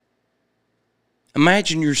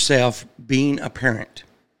Imagine yourself being a parent.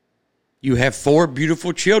 You have 4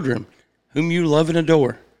 beautiful children whom you love and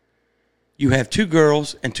adore. You have 2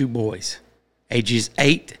 girls and 2 boys, ages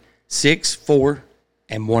 8, 6, 4,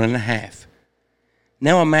 and 1.5.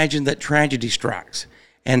 Now imagine that tragedy strikes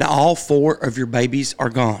and all 4 of your babies are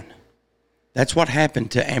gone. That's what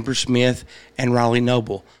happened to Amber Smith and Riley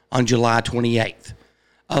Noble on July 28th.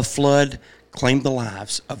 A flood claimed the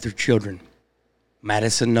lives of their children.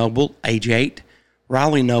 Madison Noble, age 8,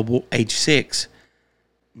 Riley Noble, age 6,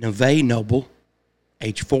 Nevaeh Noble,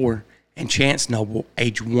 age 4, and Chance Noble,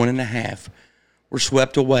 age 1.5, were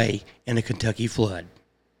swept away in a Kentucky flood.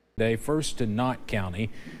 Today, first to Knott County.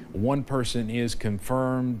 1 person is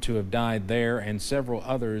confirmed to have died there, and several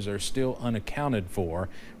others are still unaccounted for.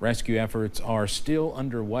 Rescue efforts are still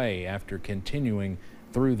underway after continuing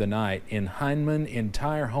through the night. In Hindman,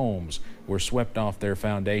 entire homes were swept off their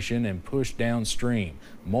foundation and pushed downstream.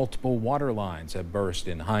 Multiple water lines have burst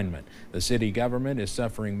in Hindman. The city government is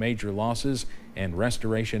suffering major losses, and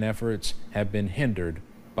restoration efforts have been hindered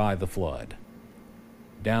by the flood.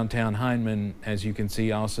 Downtown Hindman, as you can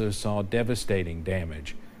see, also saw devastating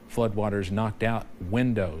damage. Floodwaters knocked out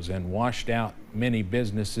windows and washed out many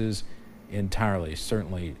businesses entirely.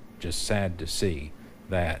 Certainly just sad to see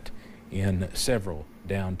that in several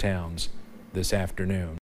downtowns this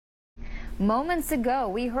afternoon. Moments ago,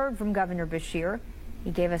 we heard from Governor Beshear.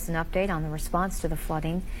 He gave us an update on the response to the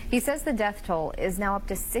flooding. He says the death toll is now up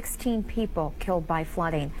to 16 people killed by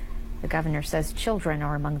flooding. The governor says children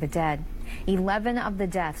are among the dead. 11 of the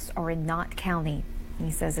deaths are in Knott County. He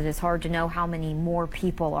says it is hard to know how many more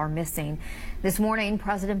people are missing. This morning,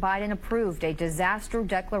 President Biden approved a disaster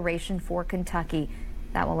declaration for Kentucky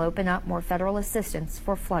that will open up more federal assistance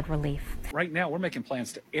for flood relief. Right now, we're making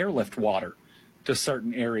plans to airlift water to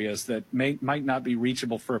certain areas that might not be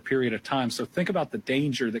reachable for a period of time. So think about the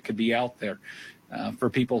danger that could be out there for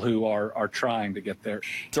people who are trying to get there.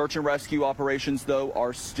 Search and rescue operations, though,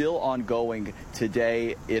 are still ongoing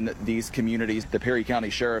today in these communities. The Perry County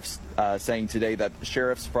Sheriff's saying today that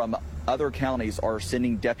sheriffs from other counties are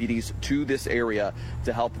sending deputies to this area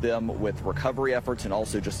to help them with recovery efforts and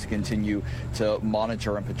also just to continue to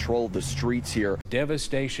monitor and patrol the streets here.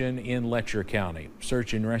 Devastation in Letcher County.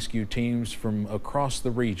 Search and rescue teams from across the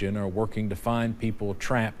region are working to find people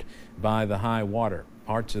trapped by the high water.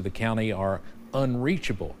 Parts of the county are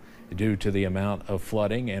unreachable due to the amount of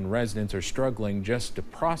flooding, and residents are struggling just to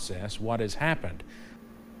process what has happened.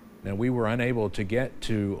 Now, we were unable to get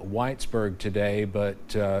to Whitesburg today, but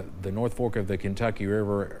the North Fork of the Kentucky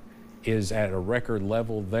River is at a record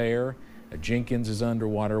level there. Jenkins is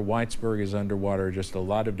underwater, Whitesburg is underwater, just a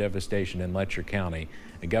lot of devastation in Letcher County.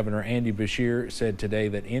 And Governor Andy Beshear said today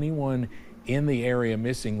that anyone in the area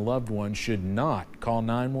missing loved ones should not call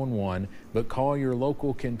 911, but call your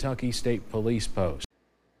local Kentucky State Police post.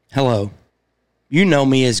 Hello. You know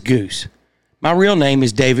me as Goose. My real name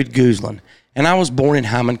is David Gooseland, and I was born in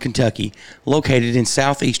Hyman, Kentucky, located in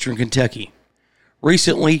southeastern Kentucky.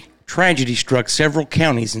 Recently, tragedy struck several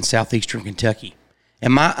counties in southeastern Kentucky.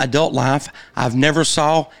 In my adult life, I've never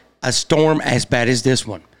saw a storm as bad as this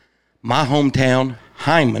one. My hometown,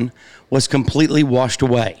 Hyman, was completely washed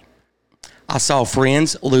away. I saw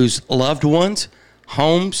friends lose loved ones,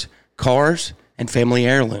 homes, cars, and family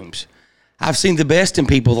heirlooms. I've seen the best in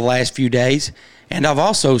people the last few days, and I've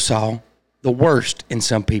also saw the worst in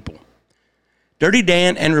some people. Dirty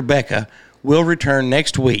Dan and Rebecca will return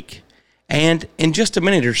next week, and in just a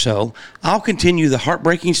minute or so, I'll continue the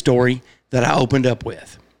heartbreaking story that I opened up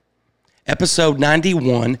with. Episode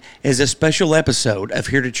 91 is a special episode of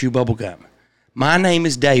Here to Chew Bubblegum. My name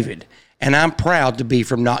is David, and I'm proud to be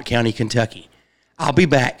from Knott County, Kentucky. I'll be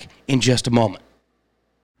back in just a moment.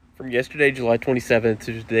 From yesterday, July 27th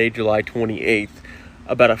to today, July 28th,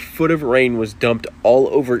 about a foot of rain was dumped all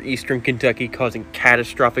over eastern Kentucky, causing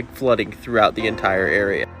catastrophic flooding throughout the entire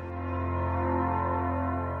area.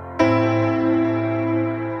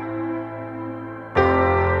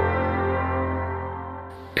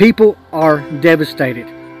 People are devastated.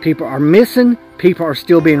 People are missing. People are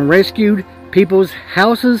still being rescued. People's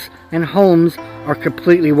houses and homes are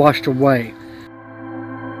completely washed away.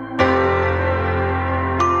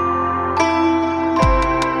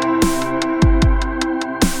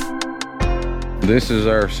 This is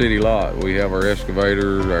our city lot. We have our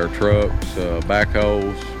excavators, our trucks,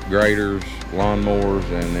 backhoes, graders, lawnmowers,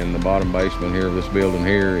 and in the bottom basement here of this building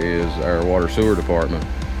here is our water sewer department.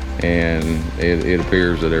 And it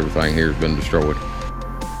appears that everything here has been destroyed.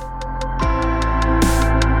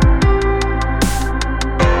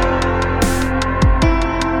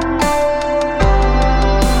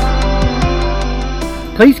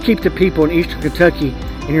 Please keep the people in eastern Kentucky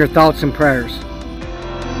in your thoughts and prayers.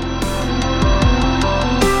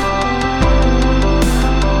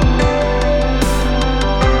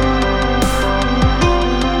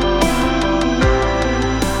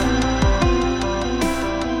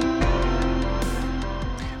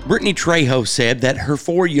 Brittany Trejo said that her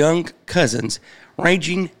 4 young cousins,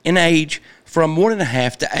 ranging in age from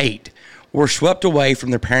 1.5 to 8, were swept away from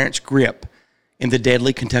their parents' grip in the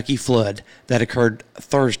deadly Kentucky flood that occurred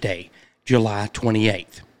Thursday, July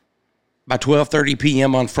 28th. By 12:30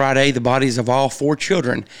 p.m. on Friday, the bodies of all 4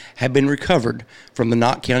 children had been recovered from the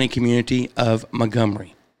Knott County community of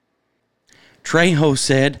Montgomery. Trejo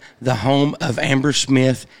said the home of Amber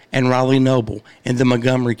Smith and Riley Noble in the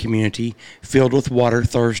Montgomery community filled with water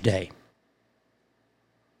Thursday.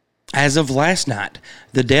 As of last night,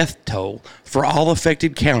 the death toll for all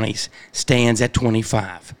affected counties stands at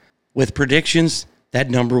 25, with predictions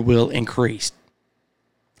that number will increase.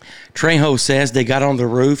 Trejo says they got on the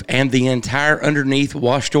roof and the entire underneath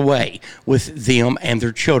washed away with them and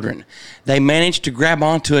their children. They managed to grab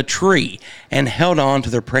onto a tree and held on to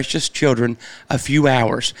their precious children a few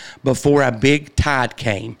hours before a big tide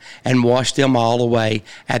came and washed them all away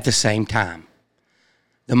at the same time.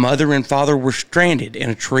 The mother and father were stranded in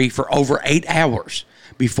a tree for over 8 hours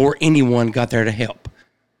before anyone got there to help.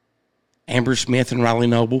 Amber Smith and Riley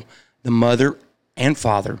Noble, the mother and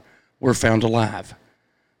father, were found alive.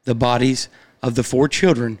 The bodies of the 4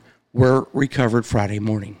 children were recovered Friday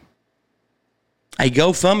morning. A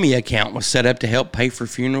GoFundMe account was set up to help pay for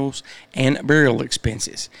funerals and burial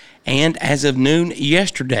expenses. And as of noon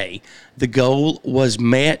yesterday, the goal was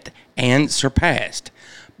met and surpassed.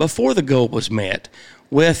 Before the goal was met,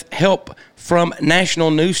 with help from national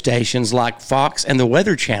news stations like Fox and the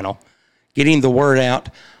Weather Channel getting the word out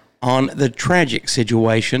on the tragic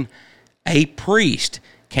situation, a priest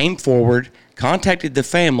came forward, contacted the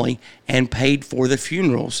family, and paid for the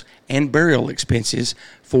funerals and burial expenses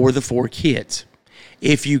for the 4 kids.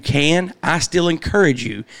 If you can, I still encourage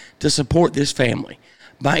you to support this family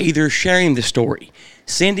by either sharing the story,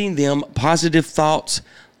 sending them positive thoughts,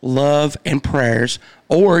 love, and prayers,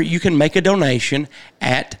 or you can make a donation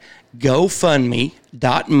at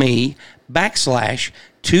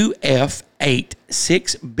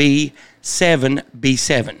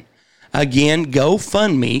GoFundMe.me/2F86B7B7. Again,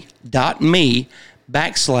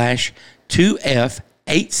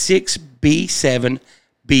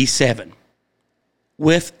 GoFundMe.me/2F86B7B7.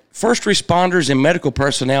 With first responders and medical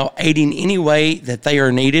personnel aiding any way that they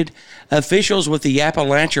are needed, officials with the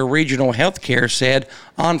Appalachia Regional Healthcare said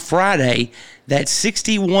on Friday that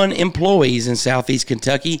 61 employees in southeast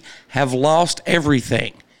Kentucky have lost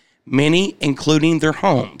everything, many including their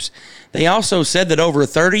homes. They also said that over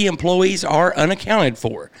 30 employees are unaccounted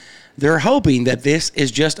for. They're hoping that this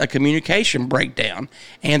is just a communication breakdown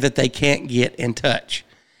and that they can't get in touch.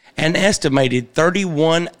 An estimated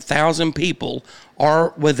 31,000 people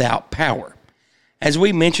are without power. As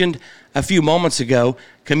we mentioned a few moments ago,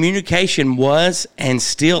 communication was and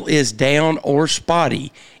still is down or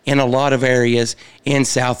spotty in a lot of areas in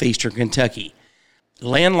southeastern Kentucky.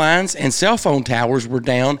 Landlines and cell phone towers were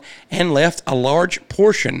down and left a large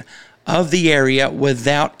portion of the area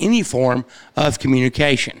without any form of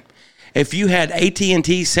communication. If you had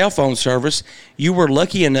AT&T cell phone service, you were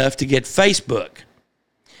lucky enough to get Facebook.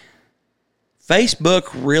 Facebook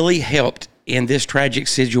really helped in this tragic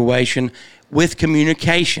situation with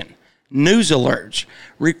communication, news alerts,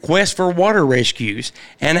 requests for water rescues,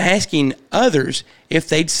 and asking others if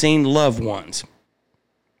they'd seen loved ones.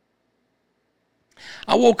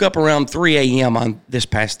 I woke up around 3 a.m. on this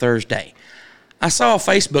past Thursday. I saw a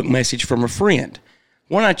Facebook message from a friend.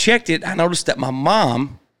 When I checked it, I noticed that my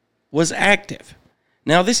mom was active.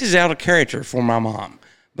 Now, this is out of character for my mom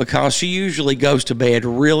because she usually goes to bed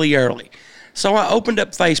really early. So I opened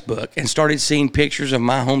up Facebook and started seeing pictures of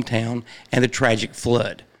my hometown and the tragic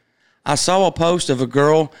flood. I saw a post of a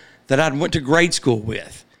girl that I went to grade school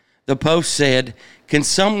with. The post said, "Can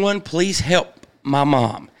someone please help my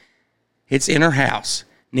mom? It's in her house.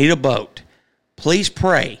 Need a boat. Please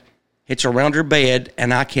pray. It's around her bed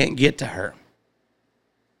and I can't get to her."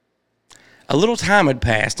 A little time had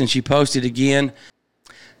passed and she posted again,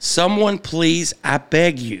 "Someone please, I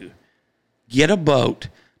beg you, get a boat.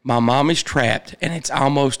 My mom is trapped and it's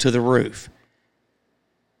almost to the roof."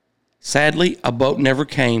 Sadly, a boat never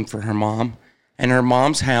came for her mom, and her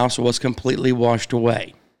mom's house was completely washed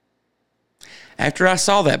away. After I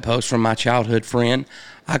saw that post from my childhood friend,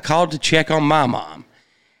 I called to check on my mom,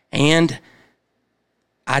 and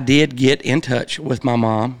I did get in touch with my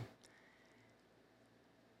mom.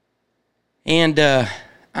 And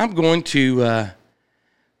I'm going to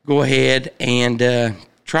go ahead and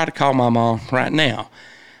try to call my mom right now.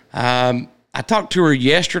 I talked to her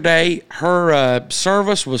yesterday. Her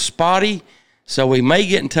service was spotty, so we may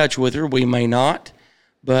get in touch with her. We may not,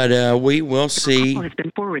 but we will see. The call has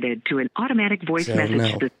been forwarded to an automatic voice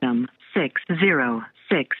message system.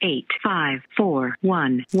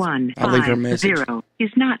 60685411550 I'll leave her a message.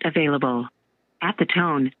 is not available. At the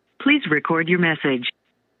tone, please record your message.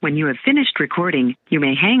 When you have finished recording, you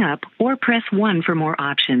may hang up or press 1 for more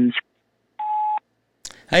options.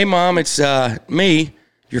 Hey, Mom, it's me,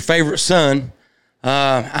 your favorite son.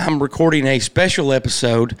 I'm recording a special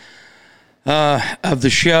episode of the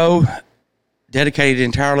show dedicated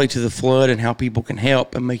entirely to the flood and how people can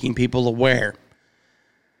help and making people aware.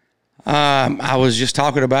 I was just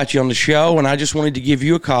talking about you on the show, and I just wanted to give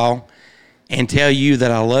you a call and tell you that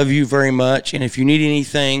I love you very much. And if you need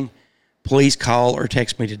anything, please call or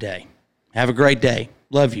text me today. Have a great day.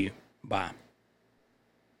 Love you. Bye.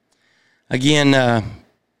 Again,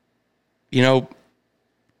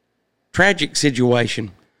 tragic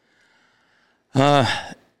situation,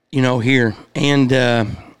 here. And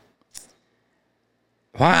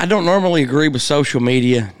I don't normally agree with social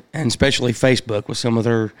media, and especially Facebook, with some of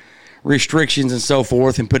their restrictions and so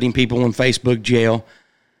forth and putting people in Facebook jail.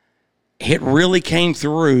 It really came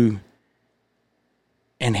through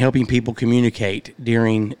and helping people communicate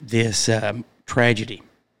during this tragedy.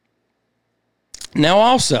 Now,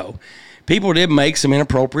 also, people did make some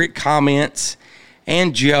inappropriate comments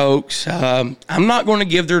and jokes. I'm not going to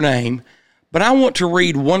give their name, but I want to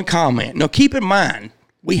read one comment. Now, keep in mind,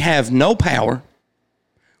 we have no power.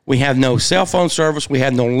 We have no cell phone service. We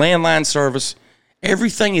have no landline service.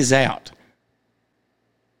 Everything is out.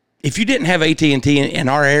 If you didn't have AT&T in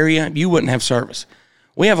our area, you wouldn't have service.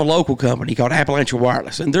 We have a local company called Appalachia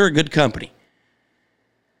Wireless, and they're a good company.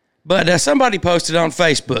 But somebody posted on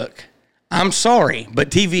Facebook, "I'm sorry,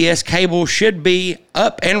 but TVS cable should be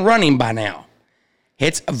up and running by now.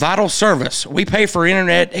 It's a vital service. We pay for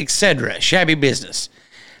internet, etc. Shabby business."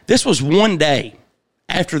 This was one day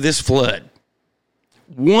after this flood.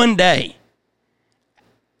 One day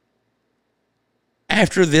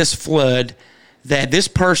after this flood that this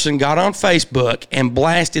person got on Facebook and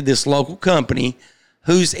blasted this local company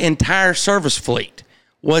whose entire service fleet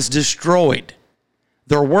was destroyed.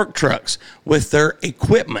 Their work trucks with their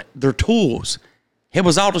equipment, their tools, it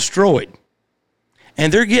was all destroyed.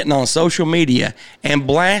 And they're getting on social media and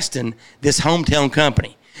blasting this hometown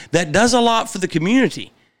company that does a lot for the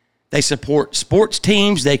community. They support sports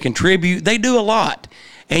teams, they contribute, they do a lot.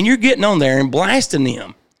 And you're getting on there and blasting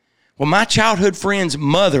them. Well, my childhood friend's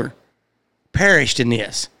mother perished in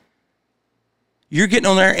this. You're getting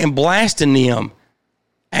on there and blasting them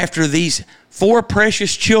after these 4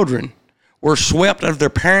 precious children were swept out of their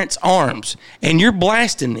parents' arms, and you're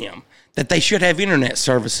blasting them that they should have internet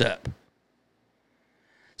service up.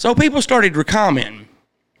 So people started commenting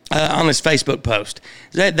on this Facebook post.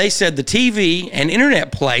 They said the TV and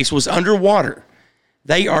internet place was underwater.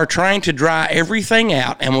 They are trying to dry everything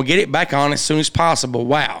out and will get it back on as soon as possible.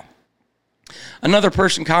 Wow. Another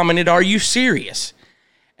person commented, "Are you serious?"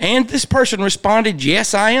 And this person responded,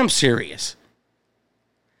 "Yes, I am serious."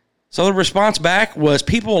 So the response back was,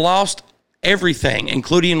 "People lost everything,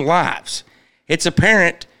 including lives. It's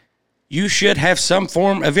apparent you should have some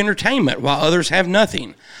form of entertainment while others have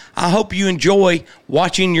nothing. I hope you enjoy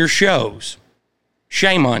watching your shows.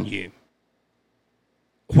 Shame on you."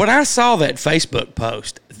 When I saw that Facebook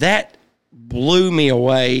post, that blew me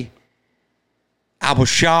away. I was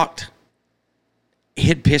shocked.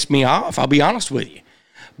 It pissed me off, I'll be honest with you.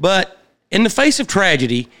 But in the face of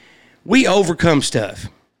tragedy, we overcome stuff.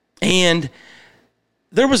 And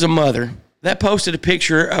there was a mother that posted a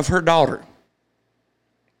picture of her daughter.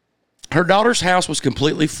 Her daughter's house was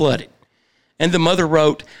completely flooded. And the mother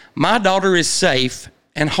wrote, "My daughter is safe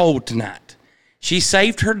and whole tonight. She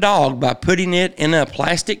saved her dog by putting it in a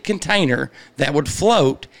plastic container that would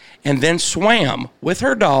float and then swam with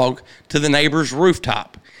her dog to the neighbor's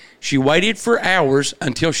rooftop. She waited for hours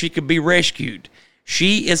until she could be rescued.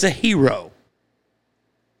 She is a hero.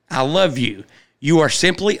 I love you. You are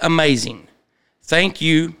simply amazing. Thank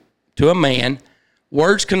you," to a man.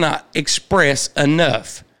 "Words cannot express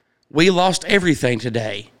enough. We lost everything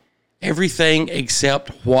today. Everything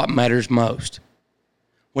except what matters most."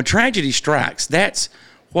 When tragedy strikes, that's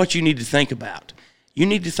what you need to think about. You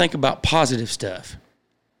need to think about positive stuff.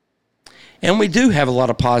 And we do have a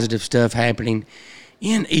lot of positive stuff happening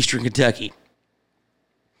in Eastern Kentucky.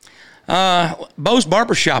 Bo's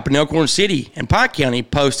Barbershop in Elkhorn City and Pike County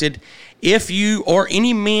posted, "If you or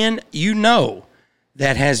any men you know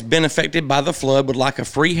that has been affected by the flood would like a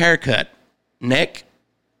free haircut, neck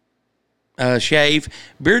shave,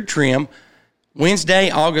 beard trim, Wednesday,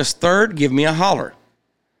 August 3rd, give me a holler.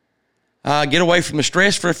 Get away from the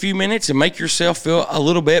stress for a few minutes and make yourself feel a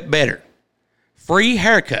little bit better. free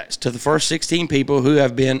haircuts to the first 16 people who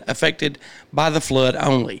have been affected by the flood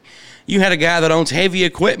only. You had a guy that owns heavy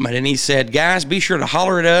equipment, and he said, guys, be sure to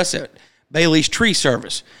holler at us at Bailey's Tree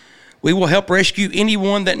Service. We will help rescue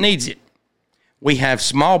anyone that needs it. We have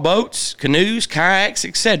small boats, canoes, kayaks,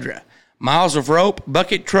 etc. Miles of rope,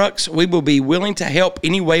 bucket trucks. We will be willing to help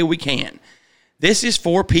any way we can. This is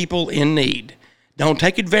for people in need. Don't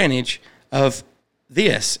take advantage of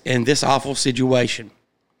this in this awful situation.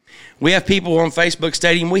 We have people on Facebook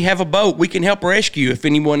stating, we have a boat. We can help rescue if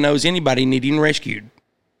anyone knows anybody needing rescued.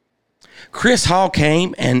 Chris Hall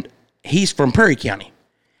came, and he's from Perry County.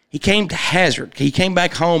 He came to Hazard. He came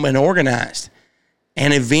back home and organized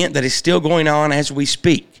an event that is still going on as we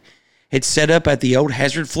speak. It's set up at the old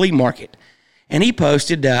Hazard Flea Market. And he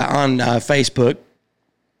posted on Facebook,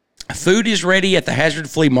 food is ready at the Hazard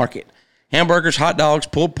Flea Market. Hamburgers, hot dogs,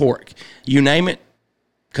 pulled pork. You name it,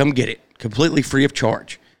 come get it. Completely free of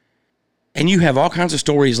charge. And you have all kinds of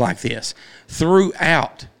stories like this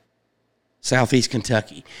throughout Southeast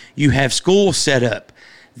Kentucky. You have schools set up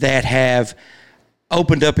that have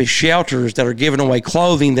opened up as shelters, that are giving away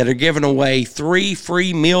clothing, that are giving away 3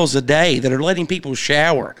 free meals a day, that are letting people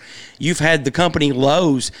shower. You've had the company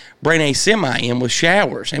Lowe's bring a semi in with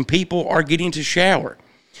showers, and people are getting to shower.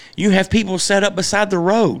 You have people set up beside the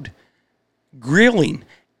road, grilling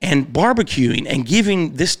and barbecuing and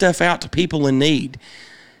giving this stuff out to people in need.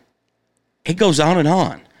 It goes on and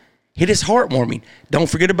on. It is heartwarming. Don't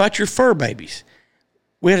forget about your fur babies.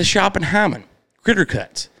 We had a shop in Hyman, Critter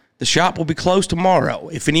Cuts. The shop will be closed tomorrow.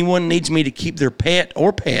 If anyone needs me to keep their pet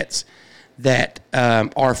or pets that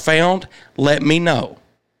are found, let me know.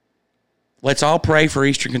 Let's all pray for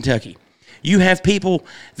Eastern Kentucky. You have people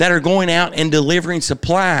that are going out and delivering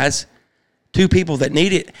supplies to people that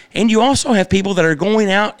need it. And you also have people that are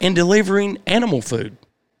going out and delivering animal food.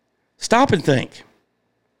 Stop and think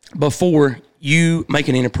before you make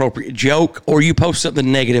an inappropriate joke or you post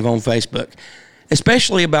something negative on Facebook,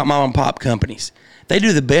 especially about mom and pop companies. They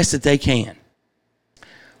do the best that they can.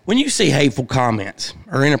 When you see hateful comments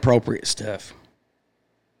or inappropriate stuff,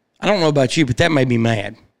 I don't know about you, but that made me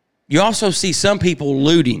mad. You also see some people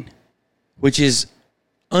looting, which is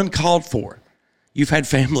uncalled for. You've had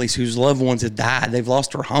families whose loved ones have died. They've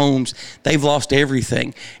lost their homes. They've lost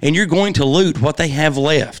everything. And you're going to loot what they have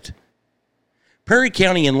left. Perry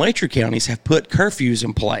County and Letcher counties have put curfews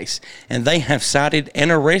in place, and they have cited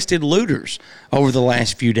and arrested looters over the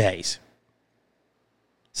last few days.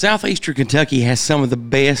 Southeastern Kentucky has some of the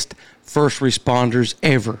best first responders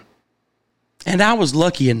ever. And I was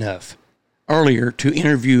lucky enough earlier to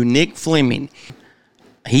interview Nick Fleming.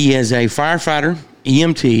 He is a firefighter,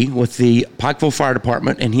 EMT with the Pikeville Fire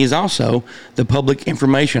Department, and he is also the public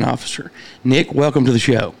information officer. Nick, welcome to the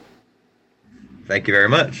show. Thank you very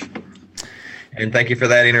much. And thank you for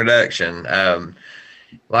that introduction.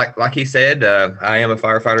 Like he said, I am a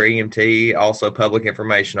firefighter EMT, also public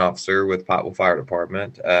information officer with Pikeville Fire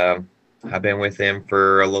Department. I've been with them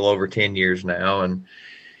for a little over 10 years now, and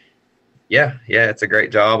yeah, it's a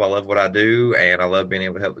great job. I love what I do, and I love being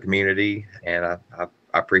able to help the community, and I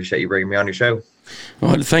appreciate you bringing me on your show.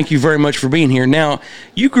 Well, thank you very much for being here. Now,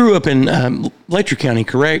 you grew up in Letcher County,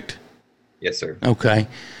 correct? Yes, sir. Okay.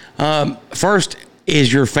 First,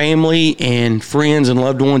 is your family and friends and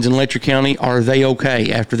loved ones in Letcher County, are they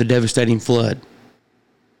okay after the devastating flood?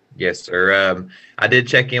 Yes, sir. I did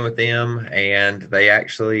check in with them, and they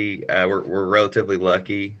actually were relatively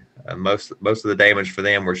lucky. Most of the damage for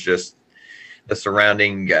them was just the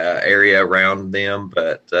surrounding area around them,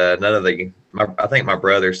 but none of I think my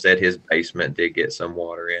brother said his basement did get some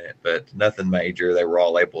water in it, but nothing major. They were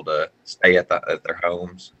all able to stay at their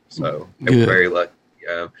homes, so they were very lucky.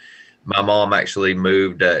 My mom actually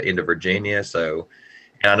moved into Virginia, so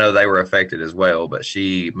and I know they were affected as well, but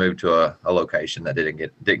she moved to a location that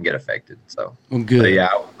didn't get affected. So, good. So yeah,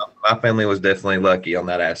 my family was definitely lucky on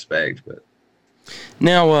that aspect. But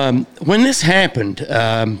now, when this happened,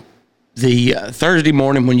 the Thursday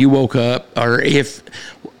morning when you woke up, or if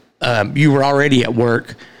you were already at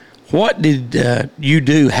work, what did you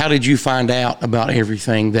do? How did you find out about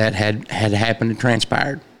everything that had happened and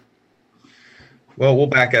transpired? Well, we'll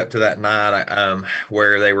back up to that night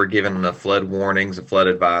where they were given the flood warnings and flood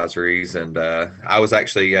advisories. And I was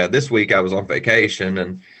actually, this week I was on vacation.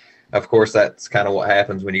 And, of course, that's kind of what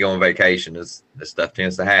happens when you go on vacation is this stuff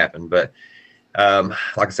tends to happen. But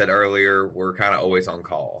like I said earlier, we're kind of always on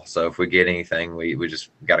call. So if we get anything, we just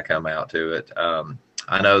got to come out to it.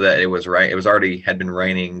 I know that it was had been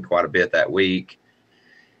raining quite a bit that week.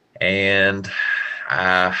 And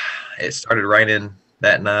it started raining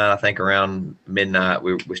that night. I think around midnight,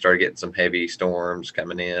 we started getting some heavy storms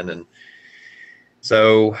coming in, and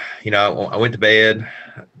So, I went to bed,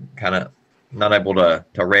 kind of not able to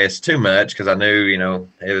rest too much because I knew,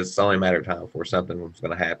 it was only a matter of time before something was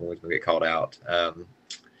going to happen. We was going to get called out.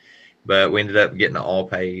 But we ended up getting an all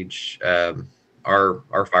page.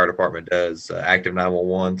 Our fire department does active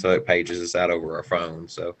 911, so it pages us out over our phone.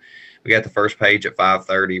 So we got the first page at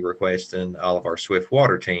 5:30 requesting all of our Swift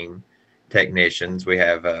Water team technicians. We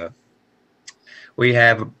have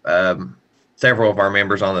several of our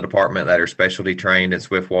members on the department that are specialty trained in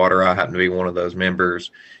Swift Water. I happen to be one of those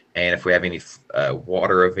members. And if we have any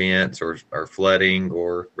water events or flooding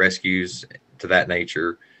or rescues to that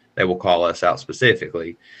nature, they will call us out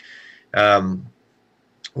specifically.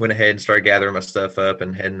 Went ahead and started gathering my stuff up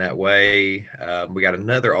and heading that way. We got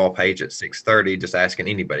another all page at 6:30, just asking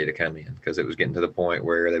anybody to come in because it was getting to the point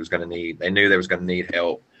where they knew they was going to need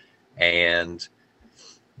help, and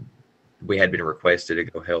we had been requested to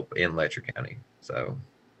go help in Letcher County. So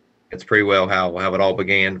it's pretty well how it all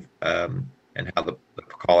began, and how the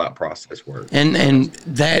call out process works. And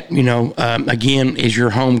that, again, is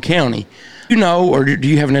your home county. Or do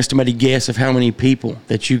you have an estimated guess of how many people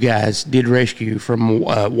that you guys did rescue from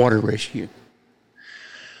water rescue?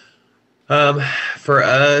 For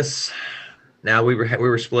us, now we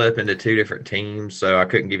were split up into two different teams, so I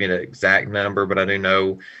couldn't give you an exact number, but I do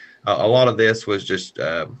know a lot of this was just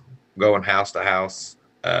going house to house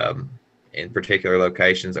in particular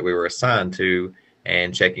locations that we were assigned to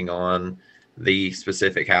and checking on the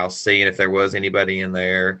specific house, seeing if there was anybody in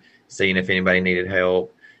there, seeing if anybody needed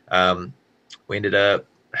help. We ended up,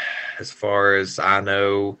 as far as I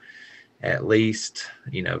know, at least,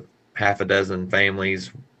 half a dozen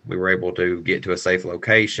families we were able to get to a safe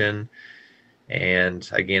location. And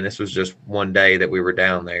again, this was just one day that we were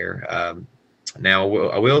down there. Now,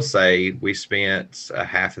 I will say we spent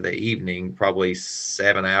half of the evening, probably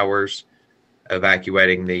 7 hours,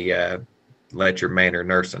 evacuating the Letcher Manor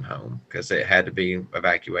nursing home because it had to be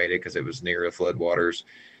evacuated because it was near the floodwaters,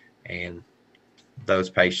 and those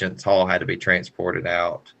patients all had to be transported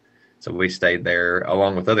out. So we stayed there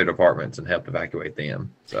along with other departments and helped evacuate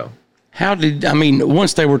them. So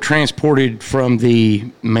once they were transported from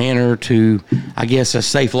the manor to, I guess, a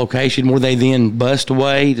safe location, were they then bussed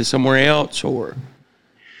away to somewhere else, or?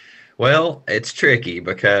 Well, it's tricky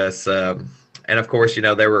because, and of course,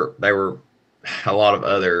 there were a lot of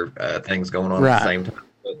other things going on at the same time.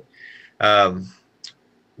 But,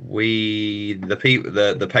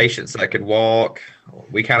 the patients that could walk,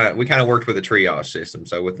 we kind of worked with a triage system.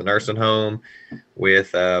 So with the nursing home, we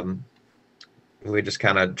just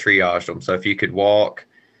kind of triaged them. So if you could walk,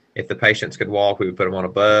 if the patients could walk, we would put them on a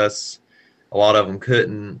bus. A lot of them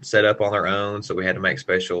couldn't set up on their own, so we had to make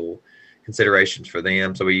special considerations for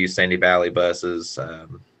them. So we used Sandy Valley buses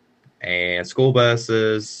and school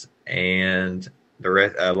buses, and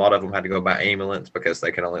a lot of them had to go by ambulance because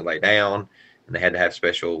they could only lay down. And they had to have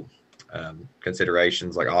special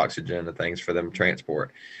considerations like oxygen and things for them to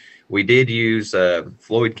transport. We did use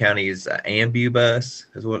Floyd County's Ambubus,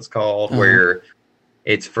 is what it's called, where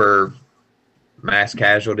it's for mass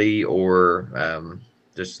casualty or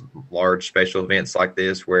just large special events like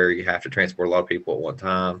this where you have to transport a lot of people at one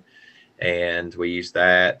time. And we used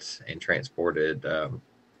that and transported, I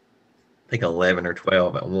think, 11 or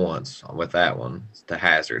 12 at once with that one to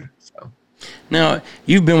Hazard. So. Now,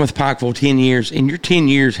 you've been with Pikeville 10 years. In your 10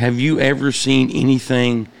 years, have you ever seen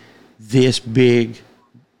anything this big?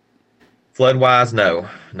 Flood-wise, no.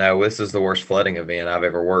 No, this is the worst flooding event I've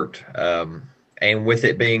ever worked. And with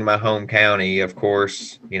it being my home county, of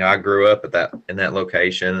course, I grew up in that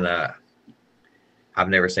location, and I've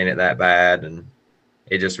never seen it that bad. And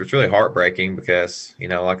it's really heartbreaking because,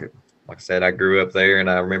 like I said, I grew up there, and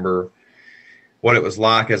I remember what it was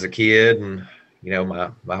like as a kid, and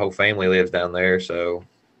my whole family lives down there, so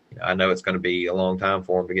I know it's going to be a long time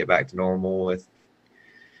for them to get back to normal.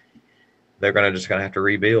 They're going to have to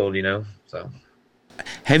rebuild, So,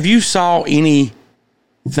 have you saw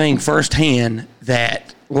anything firsthand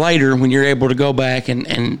that later, when you're able to go back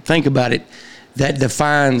and think about it, that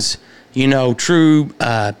defines, true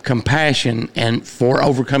compassion and for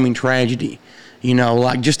overcoming tragedy?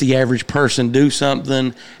 Like just the average person do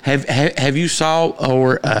something. Have you saw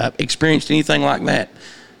or experienced anything like that?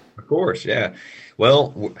 Of course, yeah.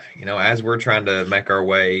 Well, as we're trying to make our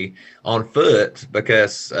way on foot,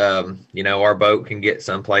 because, our boat can get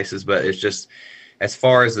some places, but it's just, as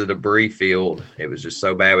far as the debris field, it was just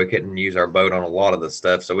so bad we couldn't use our boat on a lot of the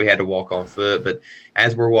stuff, so we had to walk on foot. But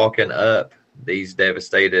as we're walking up these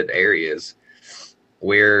devastated areas,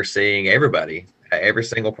 we're seeing everybody, every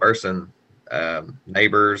single person,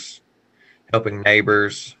 neighbors, helping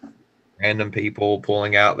neighbors, random people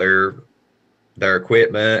pulling out their their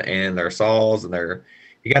equipment and their saws and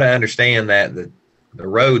you got to understand that the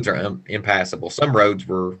roads are impassable. Some roads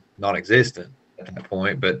were non-existent at that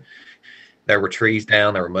point, but there were trees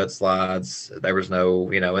down, there were mudslides, there was no,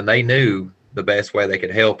 and they knew the best way they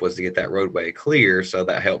could help was to get that roadway clear so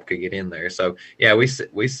that help could get in there. So yeah,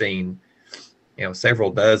 we've seen,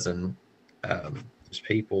 several dozen just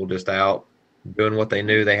people just out doing what they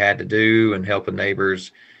knew they had to do and helping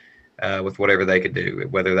neighbors with whatever they could do,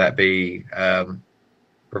 whether that be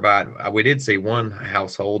provide. We did see one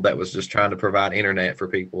household that was just trying to provide internet for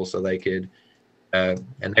people so they could, and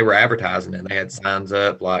they were advertising it. They had signs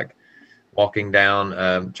up like walking down,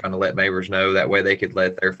 trying to let neighbors know, that way they could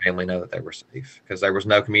let their family know that they were safe, because there was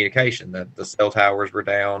no communication. The cell towers were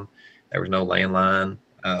down, there was no landline,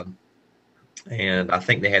 and I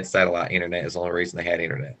think they had satellite internet is the only reason they had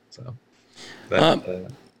internet. So, but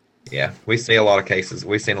yeah, we've seen a lot of cases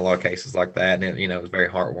like that, and it was very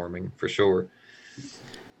heartwarming for sure.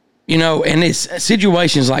 And it's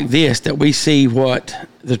situations like this that we see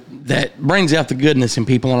that brings out the goodness in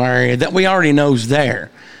people in our area that we already know is there.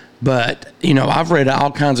 But, I've read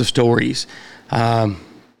all kinds of stories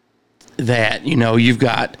that, you've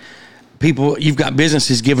got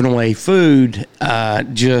businesses giving away food.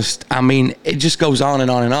 It just goes on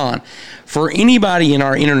and on and on. For anybody in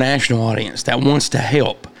our international audience that wants to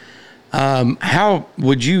help, how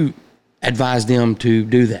would you advise them to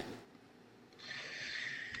do that?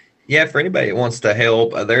 Yeah, for anybody that wants to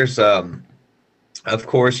help, there's, of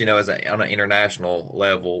course, on an international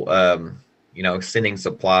level, sending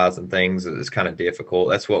supplies and things is kind of difficult.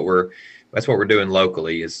 That's what we're doing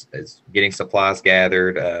locally is getting supplies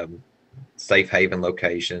gathered, safe haven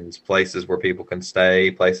locations, places where people can stay,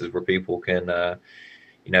 places where people can,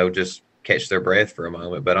 just catch their breath for a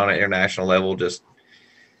moment. But on an international level, just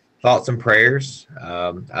thoughts and prayers.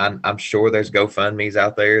 I'm sure there's GoFundMe's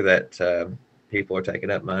out there that people are taking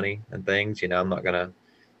up money and things. I'm not going to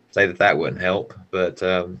say that wouldn't help, but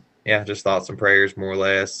just thoughts and prayers more or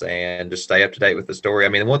less, and just stay up to date with the story. I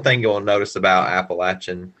mean, one thing you'll notice about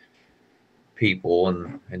Appalachian people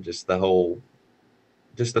and just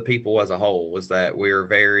the people as a whole is that we're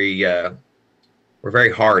very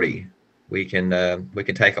hardy. We can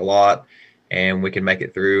take a lot and we can make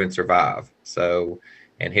it through and survive. So,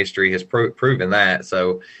 and history has proven that.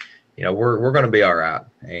 So, we're going to be all right.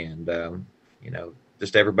 And,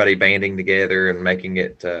 just everybody banding together and making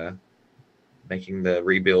the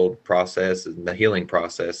rebuild process and the healing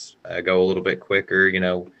process go a little bit quicker,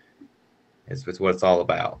 it's what it's all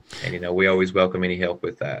about. And, we always welcome any help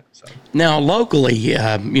with that. So now locally,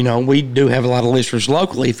 we do have a lot of listeners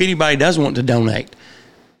locally. If anybody does want to donate,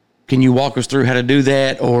 can you walk us through how to do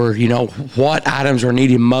that, or, what items are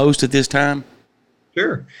needed most at this time?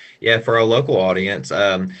 Sure. Yeah. For our local audience,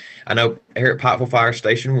 I know here at Pikeville Fire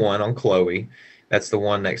Station 1 on Chloe, that's the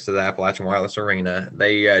one next to the Appalachian Wireless Arena.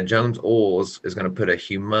 They Jones Oils is going to put a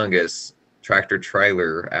humongous tractor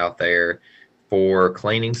trailer out there for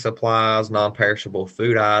cleaning supplies, non-perishable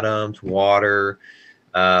food items, water,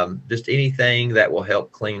 just anything that will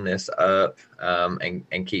help clean this up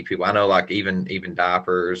and keep people. I know, like even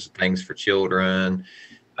diapers, things for children,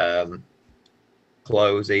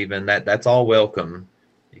 clothes, even that's all welcome.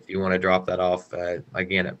 If you want to drop that off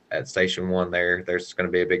again at Station 1, there's going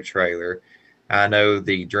to be a big trailer. I know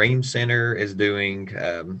the Dream Center is doing,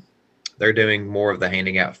 they're doing more of the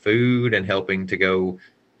handing out food and helping to go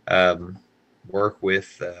work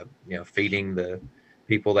with, feeding the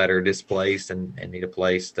people that are displaced and need a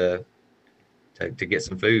place to get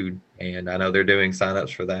some food. And I know they're doing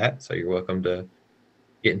signups for that. So you're welcome to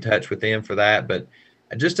get in touch with them for that. But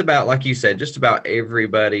just about, like you said, just about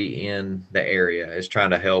everybody in the area is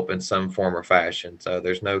trying to help in some form or fashion. So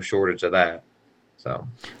there's no shortage of that. So,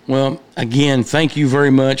 well, again, thank you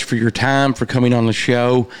very much for your time, for coming on the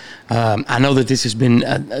show. I know that this has been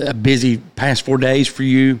a busy past 4 days for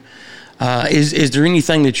you. Is there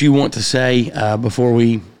anything that you want to say before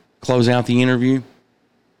we close out the interview?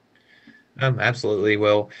 Absolutely.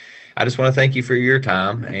 Well, I just want to thank you for your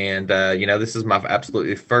time. And, this is my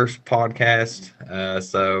absolutely first podcast.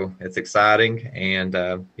 So it's exciting. And,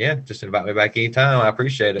 just invite me back anytime. I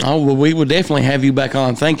appreciate it. Oh, well, we will definitely have you back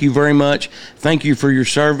on. Thank you very much. Thank you for your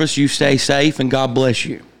service. You stay safe, and God bless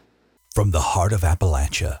you. From the heart of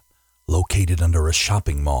Appalachia, located under a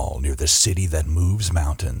shopping mall near the city that moves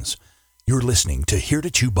mountains, you're listening to Here to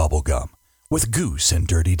Chew Bubblegum with Goose and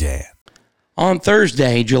Dirty Dan. On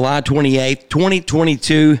Thursday, July 28th,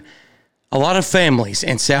 2022, a lot of families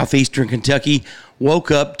in southeastern Kentucky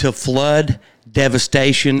woke up to flood,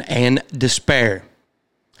 devastation, and despair.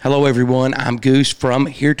 Hello, everyone. I'm Goose from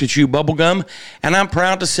Here to Chew Bubblegum, and I'm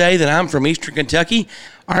proud to say that I'm from Eastern Kentucky.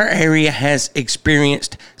 Our area has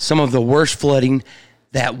experienced some of the worst flooding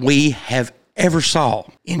that we have ever saw.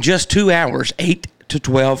 In just 2 hours, 8 to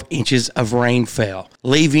 12 inches of rain fell,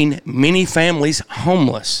 leaving many families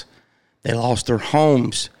homeless. They lost their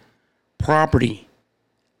homes, property,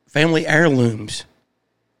 family heirlooms,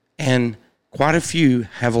 and quite a few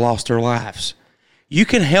have lost their lives. You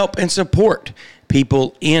can help and support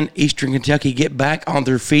people in Eastern Kentucky get back on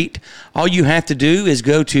their feet. All you have to do is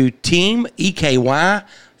go to Team EKY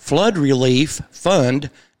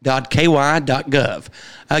floodrelieffund.ky.gov.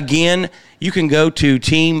 Again, you can go to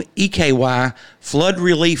Team EKY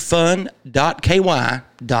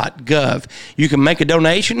floodrelieffund.ky.gov. You can make a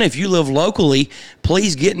donation. If you live locally,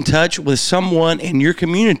 please get in touch with someone in your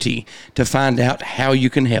community to find out how you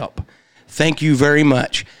can help. Thank you very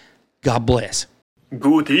much. God bless.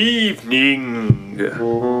 Good evening.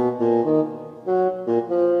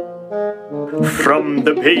 From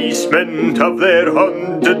the basement of their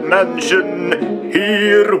haunted mansion,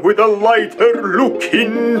 here with a lighter look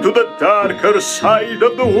into the darker side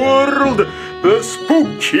of the world, the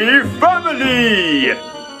Spooky Family.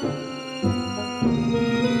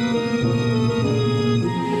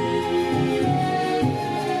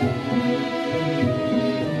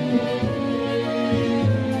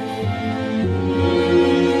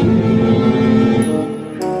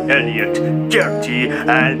 Elliot, Gertie,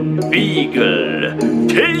 and Beagle.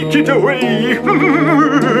 Take it away!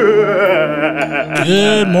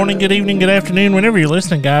 Good morning, good evening, good afternoon, whenever you're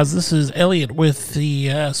listening, guys. This is Elliot with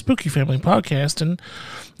the Spooky Family Podcast, and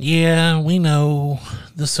yeah, we know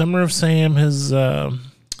the Summer of Sam has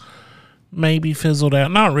maybe fizzled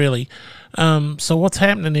out. Not really. So what's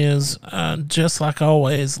happening is, just like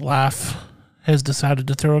always, life has decided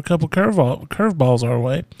to throw a couple curveballs our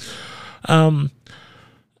way.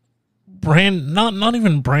 Not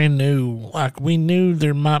even brand new. Like, we knew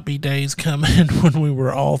there might be days coming when we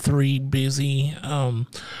were all three busy,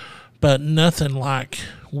 but nothing like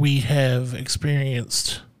we have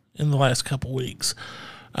experienced in the last couple weeks.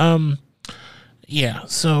 Yeah,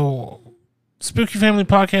 so Spooky Family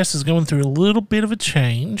Podcast is going through a little bit of a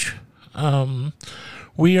change.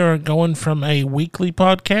 We are going from a weekly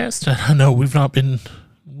podcast, and I know we've not been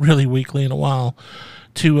really weekly in a while,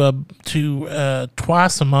 to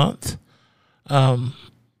twice a month.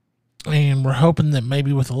 And we're hoping that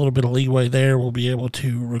maybe with a little bit of leeway there, we'll be able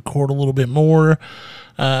to record a little bit more,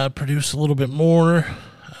 produce a little bit more.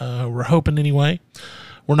 We're hoping anyway.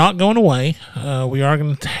 We're not going away. We are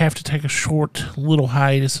going to have to take a short little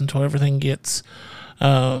hiatus until everything gets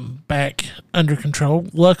back under control.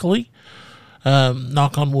 Luckily,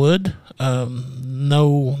 knock on wood,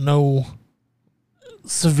 no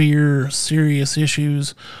severe, serious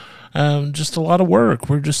issues. Just a lot of work.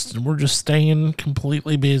 We're just staying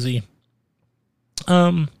completely busy.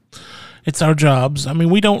 It's our jobs. I mean,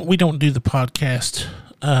 we don't do the podcast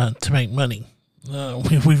to make money.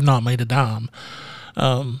 We've not made a dime.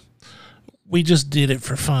 We just did it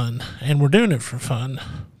for fun, and we're doing it for fun.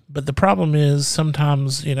 But the problem is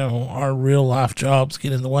sometimes, our real life jobs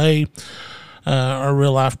get in the way. Our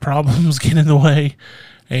real life problems get in the way.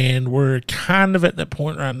 And we're kind of at that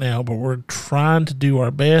point right now, but we're trying to do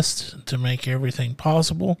our best to make everything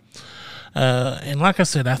possible. And like I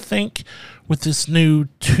said, I think with this new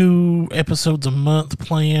 2 episodes a month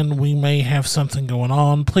plan, we may have something going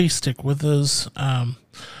on. Please stick with us.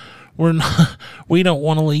 We don't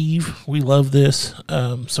want to leave. We love this.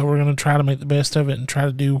 So we're going to try to make the best of it and try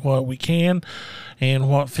to do what we can and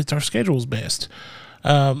what fits our schedules best.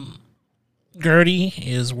 Gertie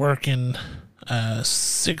is working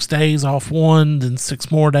 6 days off one, then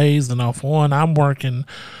 6 more days, then off one. I'm working,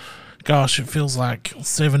 gosh, it feels like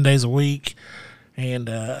 7 days a week, and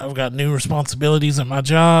I've got new responsibilities at my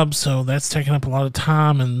job, so that's taking up a lot of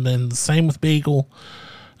time, and then the same with Beagle.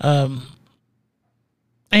 And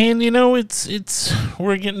it's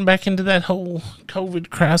we're getting back into that whole COVID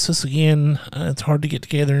crisis again. It's hard to get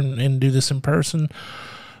together and do this in person,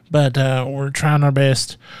 but we're trying our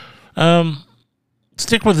best.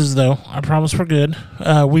 Stick with us, though. I promise we're good.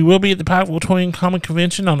 We will be at the Pikeville Toy Comic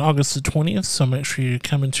Convention on August the 20th, so make sure you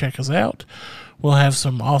come and check us out. We'll have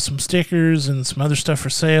some awesome stickers and some other stuff for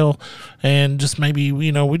sale, and just maybe,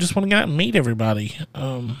 we just want to get out and meet everybody.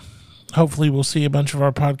 Hopefully we'll see a bunch of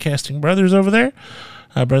our podcasting brothers over there,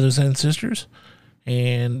 brothers and sisters,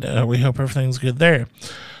 and we hope everything's good there.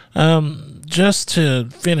 Just to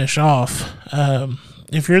finish off,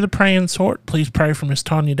 if you're the praying sort, please pray for Miss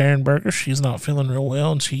Tanya Darenberger. She's not feeling real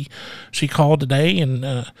well, and she called today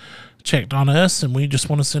and checked on us, and we just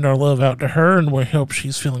want to send our love out to her, and we hope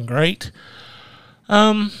she's feeling great.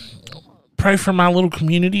 Pray for my little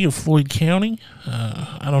community of Floyd County.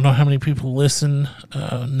 I don't know how many people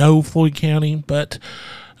know Floyd County, but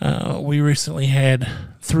we recently had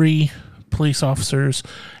 3 police officers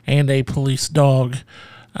and a police dog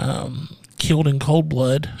killed in cold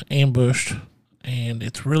blood, ambushed, and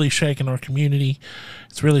it's really shaking our community.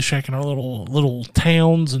 It's really shaking our little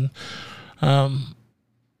towns, and a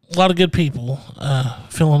lot of good people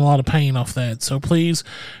feeling a lot of pain off that. So please,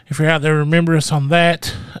 if you're out there, remember us on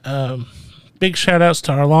that. Big shout outs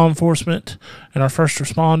to our law enforcement and our first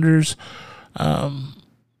responders.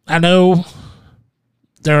 I know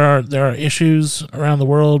there are issues around the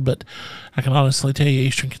world, but I can honestly tell you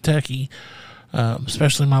Eastern Kentucky,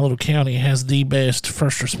 especially my little county, has the best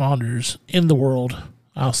first responders in the world.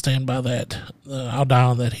 I'll stand by that. I'll die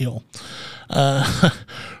on that hill.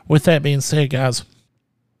 With that being said, guys,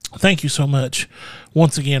 thank you so much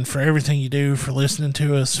once again for everything you do, for listening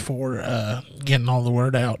to us, for getting all the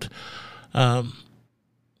word out.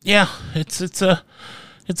 Yeah, it's a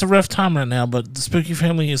rough time right now, but the Spooky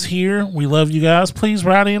family is here. We love you guys. Please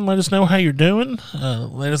write in, let us know how you're doing.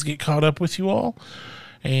 Let us get caught up with you all,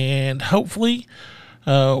 and hopefully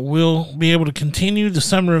we'll be able to continue the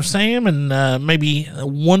Summer of Sam, and maybe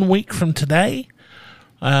 1 week from today,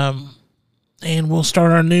 and we'll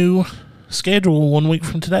start our new schedule 1 week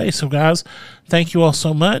from today. So guys, thank you all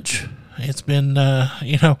so much. It's been,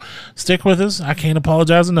 stick with us. I can't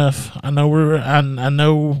apologize enough. I know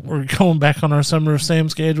we're going back on our Summer of Sam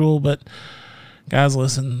schedule, but guys,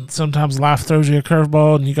 listen, sometimes life throws you a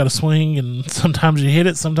curveball and you got to swing, and sometimes you hit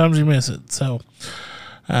it, sometimes you miss it. So,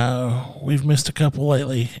 we've missed a couple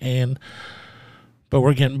lately, but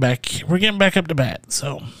we're getting back up to bat.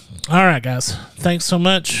 So, all right, guys, thanks so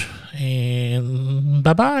much, and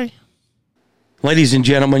bye-bye. Ladies and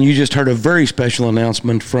gentlemen, you just heard a very special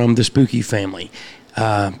announcement from the Spooky family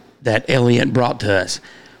that Elliot brought to us.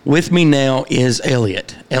 With me now is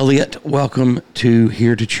Elliot. Elliot, welcome to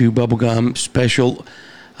Here to Chew Bubblegum special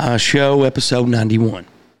show, episode 91.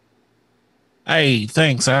 Hey,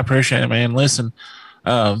 thanks. I appreciate it, man. Listen,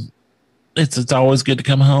 it's always good to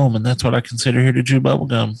come home, and that's what I consider Here to Chew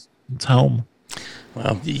Bubblegum. It's home.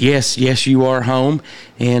 Well, yes, you are home,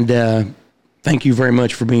 and thank you very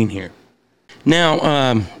much for being here.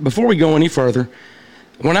 Now, before we go any further,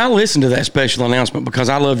 when I listened to that special announcement, because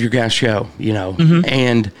I love your guys' show,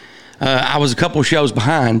 and I was a couple shows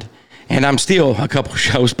behind, and I'm still a couple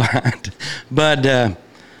shows behind, but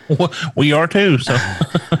we are too. So,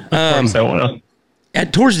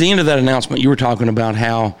 towards the end of that announcement, you were talking about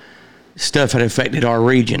how stuff had affected our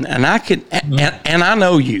region, and and I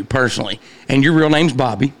know you personally, and your real name's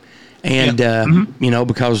Bobby, and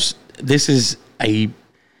because this is a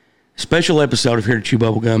special episode of Here to Chew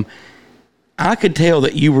Bubblegum, I could tell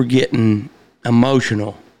that you were getting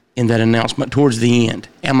emotional in that announcement towards the end.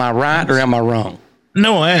 Am I right or am I wrong?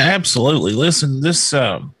 No, absolutely. Listen, this,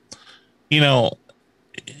 a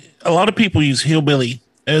lot of people use hillbilly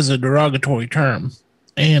as a derogatory term.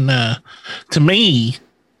 And to me,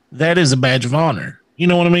 that is a badge of honor. You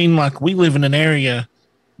know what I mean? Like, we live in an area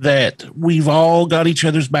that we've all got each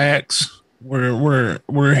other's backs. We're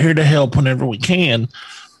here to help whenever we can.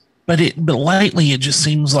 But lately, it just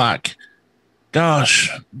seems like, gosh,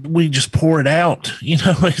 we just pour it out.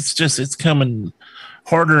 It's coming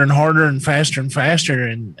harder and harder and faster,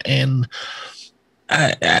 and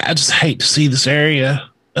I just hate to see this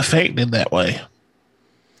area affected that way.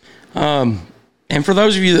 And for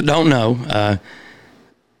those of you that don't know,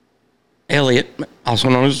 Elliot, also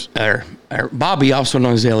known as or Bobby, also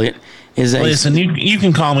known as Elliot, is a. Listen, you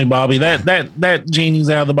can call me Bobby. That genie's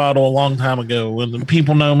out of the bottle a long time ago. When the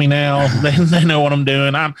people know me now, they know what I'm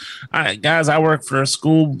doing. I work for a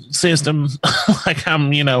school system. Like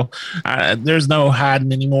there's no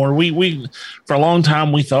hiding anymore. We for a long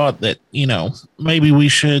time we thought that maybe we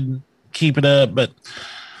should keep it up, but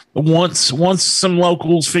once some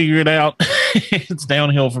locals figure it out, it's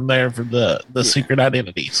downhill from there for the secret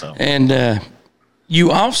identity. So, and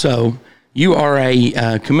you are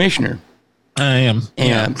a commissioner. I am,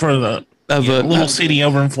 for the a little city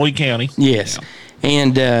over in Floyd County. Yes,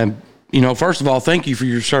 and first of all, thank you for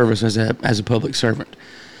your service as a public servant.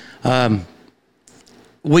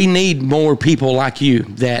 We need more people like you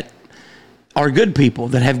that are good people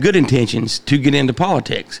that have good intentions to get into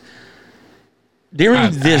politics.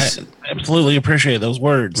 I absolutely appreciate those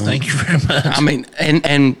words. Thank you very much. I mean,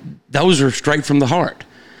 and those are straight from the heart.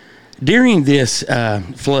 During this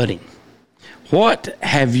flooding, what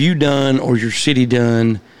have you done or your city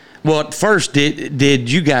done? Well, first,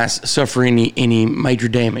 did you guys suffer any major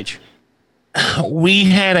damage? We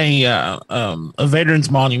had a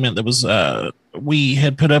veterans monument that was we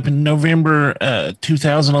had put up in November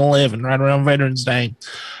 2011, right around Veterans Day,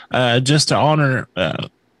 just to honor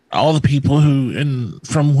all the people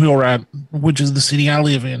from Wheelwright, which is the city I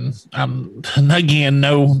live in. Again,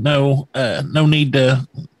 no need to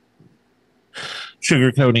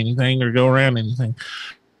sugarcoat anything or go around anything.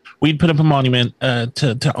 We'd put up a monument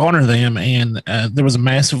to honor them, and there was a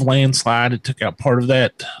massive landslide. It took out part of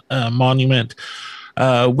that monument.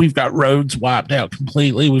 We've got roads wiped out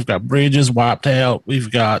completely. We've got bridges wiped out.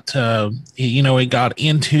 We've got, it got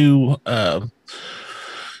into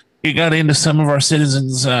some of our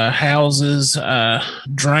citizens' houses.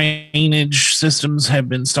 Drainage systems have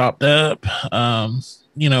been stopped up.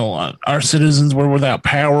 Our citizens were without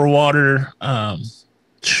power, water,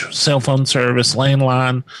 cell phone service,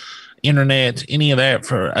 landline, internet, any of that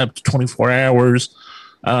for up to 24 hours.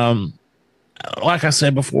 Like I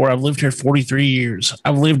said before, I've lived here 43 years.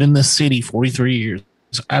 I've lived in this city 43 years.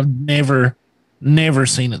 I've never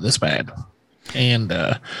seen it this bad. And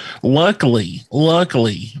luckily,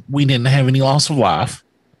 we didn't have any loss of life.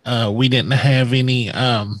 We didn't have any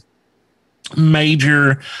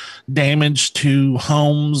major damage to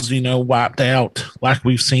homes, wiped out like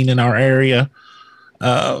we've seen in our area.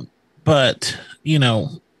 But,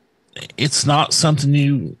 it's not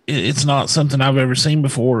something I've ever seen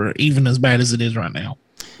before, even as bad as it is right now.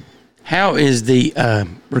 How is the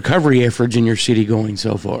recovery efforts in your city going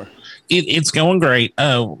so far? It's going great.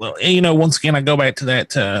 Once again, I go back to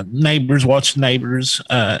that neighbors watch neighbors,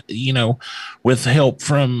 with help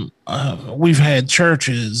from, we've had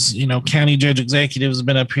churches, county judge executives have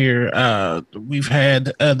been up here. We've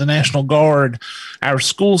had the National Guard. Our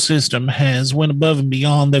school system has went above and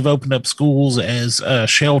beyond. They've opened up schools as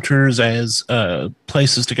shelters, as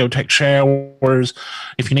places to go take showers,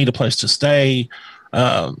 if you need a place to stay,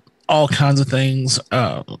 all kinds of things.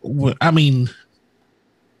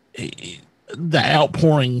 The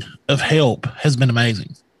outpouring of help has been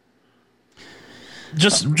amazing.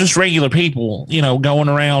 Just regular people, going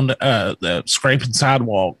around, scraping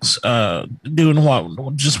sidewalks, doing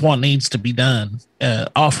what needs to be done,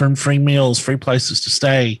 offering free meals, free places to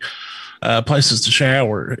stay, places to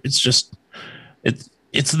shower. It's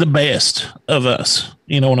the best of us.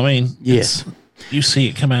 You know what I mean? Yes. You see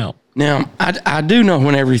it come out. Now, I do know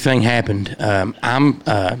when everything happened.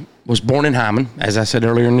 Was born in Hyman, as I said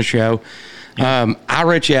earlier in the show. I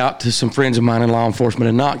reached out to some friends of mine in law enforcement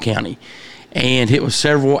in Knott County, and it was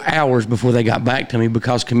several hours before they got back to me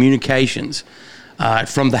because communications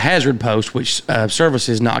from the hazard post, which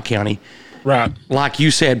services Knott County, right? Like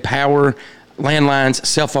you said, power, landlines,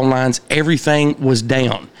 cell phone lines, everything was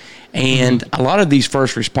down, and a lot of these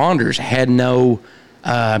first responders had no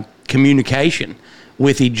communication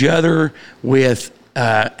with each other, with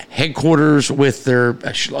headquarters, with their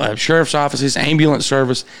sheriff's offices, ambulance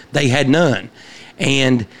service. They had none.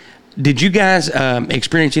 And did you guys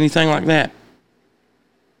experience anything like that?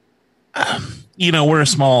 We're a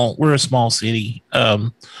small city.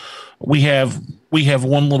 We have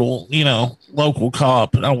one little, local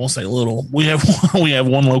cop. I won't say little. We have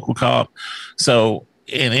one local cop. So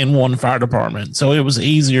in one fire department. So it was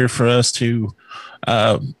easier for us to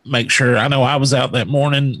make sure. I know I was out that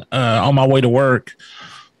morning on my way to work.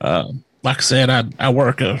 Like I said, I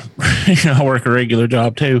work a regular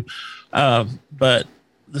job too, but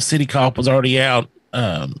the city cop was already out.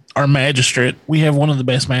 Our magistrate, we have one of the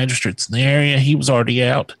best magistrates in the area. He was already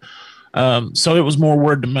out, so it was more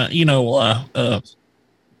word to mouth,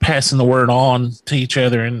 passing the word on to each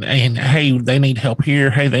other, and hey, they need help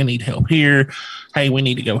here. Hey, they need help here. Hey, we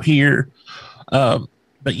need to go here.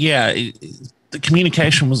 But yeah. The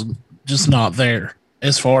communication was just not there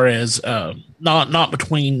as far as not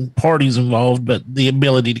between parties involved, but the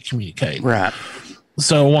ability to communicate. Right.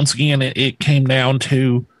 So once again, it came down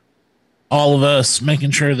to all of us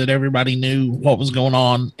making sure that everybody knew what was going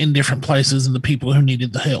on in different places and the people who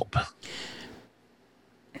needed the help.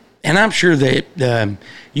 And I'm sure that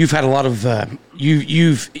you've had a lot of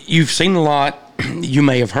you've seen a lot. You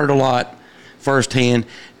may have heard a lot firsthand.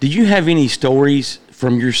 Do you have any stories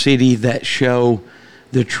from your city that show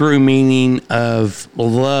the true meaning of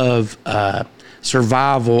love,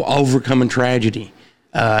 survival, overcoming tragedy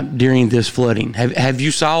during this flooding? Have you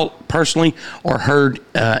saw personally or heard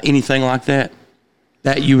anything like that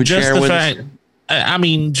you would share with us?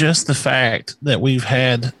 Just the fact that we've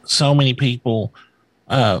had so many people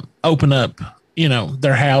open up,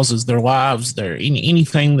 their houses, their lives,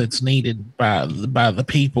 anything that's needed by the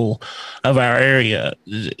people of our area.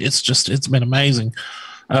 It's been amazing.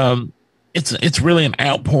 It's really an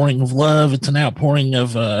outpouring of love. It's an outpouring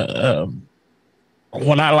of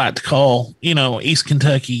what I like to call, East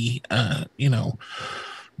Kentucky,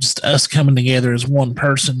 just us coming together as one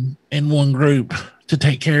person in one group to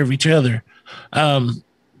take care of each other.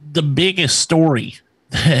 The biggest story,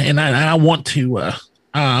 and I want to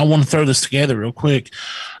throw this together real quick.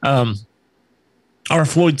 Our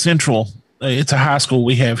Floyd Central, it's a high school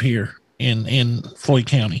we have here in Floyd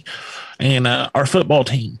County, and our football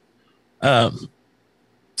team,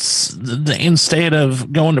 instead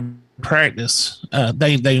of going to practice,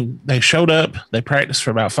 they showed up. They practiced for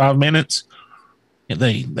about 5 minutes.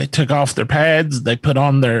 They took off their pads. They put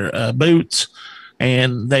on their boots,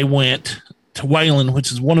 and they went to Wayland,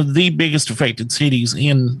 which is one of the biggest affected cities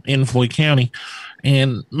in Floyd County.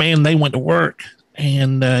 And man, they went to work.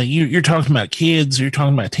 And you're talking about kids. You're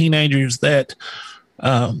talking about teenagers that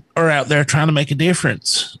are out there trying to make a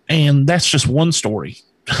difference. And that's just one story.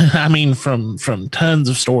 I mean, from tons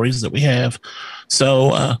of stories that we have.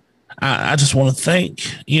 So I just want to thank,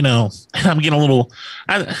 and I'm getting a little,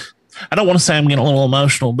 I don't want to say I'm getting a little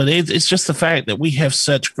emotional, but it's just the fact that we have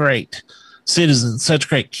such great citizens, such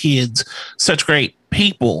great kids, such great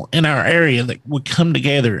people in our area that would come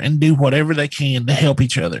together and do whatever they can to help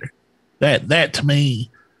each other. That to me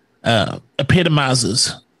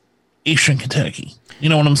epitomizes Eastern Kentucky. You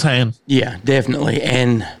know what I'm saying? Yeah, definitely.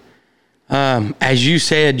 And as you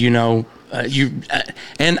said,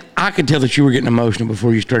 and I could tell that you were getting emotional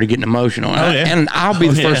before you started getting emotional. Oh, yeah. And I'll be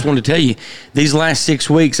the first one to tell you, these last 6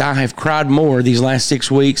 weeks, I have cried more these last 6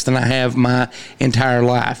 weeks than I have my entire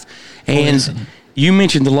life. And you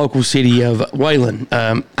mentioned the local city of Wayland.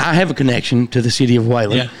 I have a connection to the city of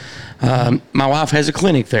Wayland. Yeah. My wife has a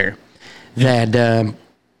clinic there. That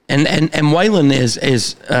and Wayland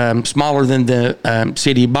is smaller than the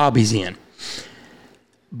city Bobby's in.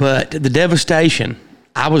 But the devastation,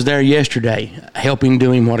 I was there yesterday helping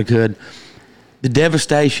doing what I could. The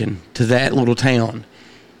devastation to that little town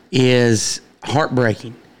is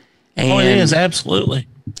heartbreaking. And it is, absolutely.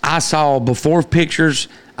 I saw before pictures,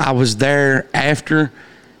 I was there after,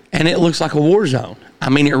 and it looks like a war zone. I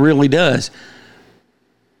mean, it really does.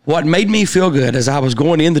 What made me feel good as I was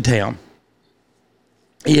going into town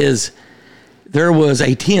is there was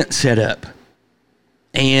a tent set up,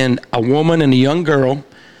 and a woman and a young girl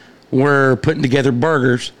were putting together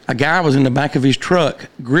burgers. A guy was in the back of his truck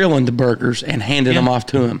grilling the burgers and handing them off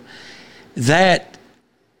to him. That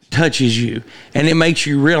touches you, and it makes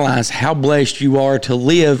you realize how blessed you are to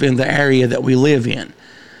live in the area that we live in.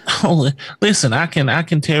 Oh, listen, I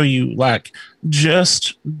can tell you, like,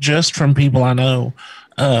 just from people I know,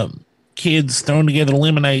 kids throwing together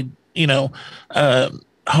lemonade,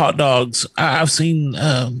 hot dogs. I've seen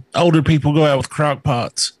older people go out with crock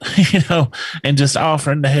pots, and just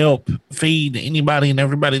offering to help feed anybody and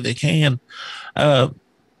everybody they can. No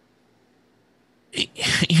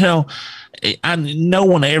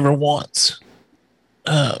one ever wants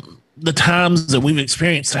the times that we've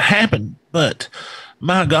experienced to happen, but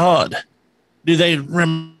my God, do they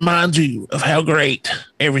remind you of how great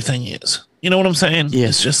everything is? You know what I'm saying?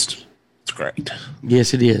 Yes. It's great.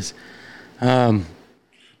 Yes, it is. And,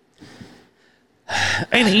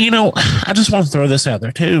 I just want to throw this out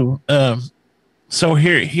there too. So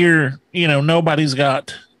here, nobody's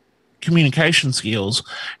got communication skills,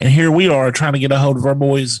 and here we are trying to get a hold of our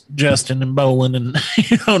boys, Justin and Bolin, and,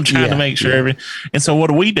 trying to make sure everything. And so what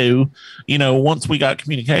do? Once we got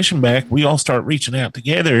communication back, we all start reaching out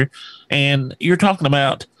together, and you're talking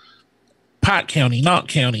about Pike County, Knott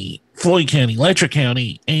County, Floyd County, Letcher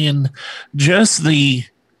County, and just the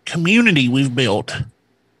community we've built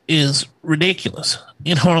is ridiculous.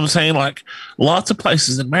 You know what I'm saying? Like, lots of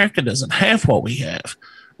places in America doesn't have what we have.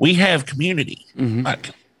 We have community, like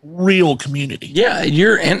real community. Yeah,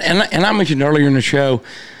 and I mentioned earlier in the show,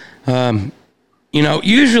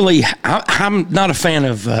 usually I'm not a fan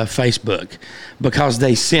of Facebook because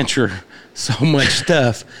they censor so much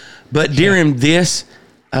stuff. But during this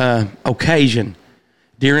occasion,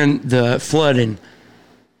 during the flooding,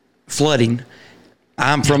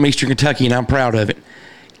 I'm from Eastern Kentucky and I'm proud of it.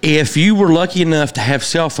 If you were lucky enough to have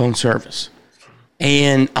cell phone service,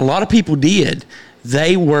 and a lot of people did,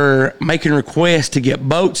 they were making requests to get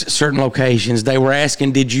boats at certain locations. They were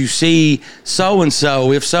asking, did you see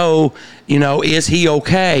so-and-so? If so, is he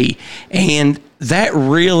okay? And that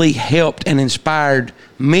really helped and inspired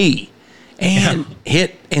me. And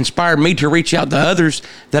it inspired me to reach out to others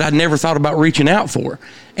that I'd never thought about reaching out for.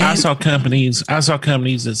 And I saw companies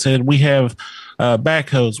that said, we have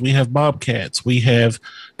backhoes, we have bobcats, we have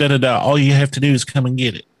da-da-da. All you have to do is come and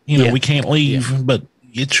get it. We can't leave, but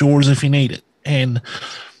it's yours if you need it. And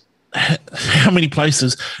how many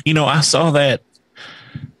places, I saw that.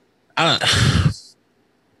 I'm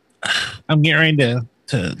getting ready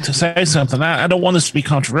to say something. I don't want this to be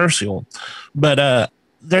controversial, but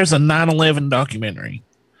there's a 9/11 documentary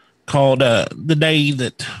called The Day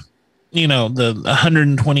That, the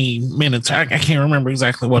 120 minutes. I can't remember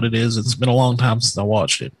exactly what it is. It's been a long time since I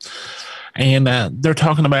watched it. And they're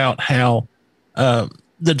talking about how the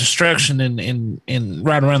destruction in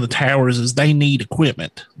right around the towers is they need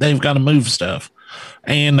equipment. They've got to move stuff.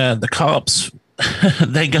 And the cops,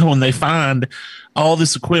 they go and they find all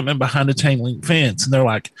this equipment behind a chain link fence. And they're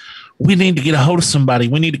like, we need to get a hold of somebody.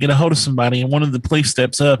 We need to get a hold of somebody. And one of the police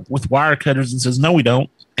steps up with wire cutters and says, no, we don't.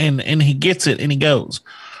 And he gets it and he goes.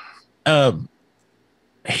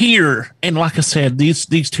 Here, and like I said,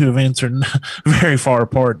 these two events are very far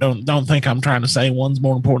apart. Don't think I'm trying to say one's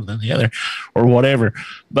more important than the other or whatever.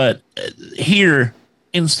 But here,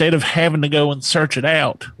 instead of having to go and search it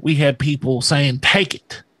out, we had people saying, take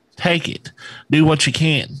it, do what you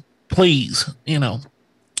can. Please,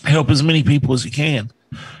 help as many people as you can.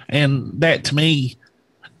 And that, to me,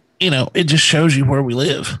 it just shows you where we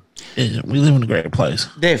live. We live in a great place.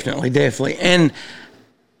 Definitely. And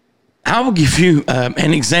I will give you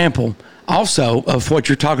an example also of what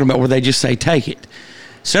you're talking about where they just say, take it.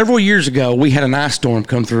 Several years ago, we had an ice storm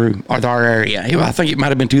come through our area. I think it might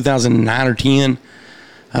have been 2009 or 10.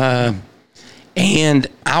 And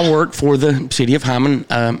I worked for the city of Hyman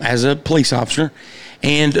as a police officer.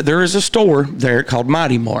 And there is a store there called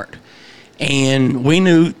Mighty Mart. And we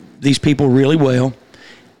knew these people really well.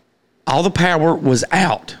 All the power was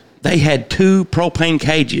out. They had 2 propane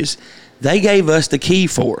cages they gave us the key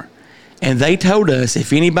for. And they told us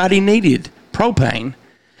if anybody needed propane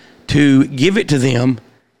to give it to them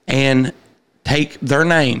and take their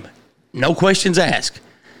name. No questions asked,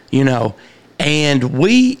 And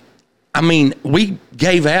we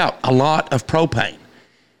gave out a lot of propane.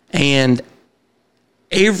 And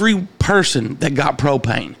every person that got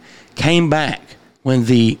propane came back when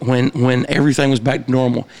everything was back to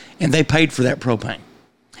normal, and they paid for that propane.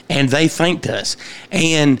 And they thanked us.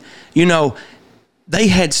 And, they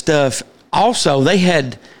had stuff. Also, they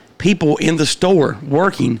had people in the store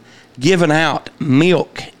working, giving out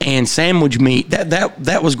milk and sandwich meat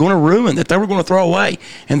that was going to ruin, that they were going to throw away.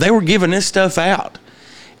 And they were giving this stuff out.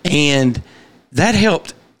 And that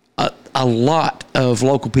helped a lot of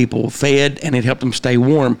local people fed, and it helped them stay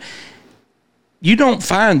warm. You don't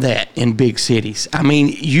find that in big cities.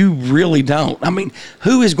 You really don't.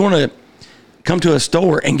 Who is going to come to a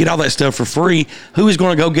store and get all that stuff for free? Who is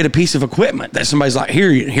going to go get a piece of equipment that somebody's like,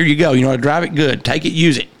 here you go. You know how to drive it? Good. Take it,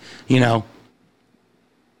 use it.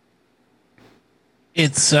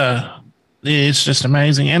 It's just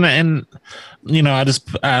amazing. And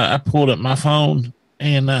I pulled up my phone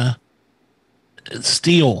and it's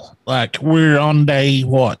still like we're on day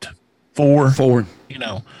what? 4?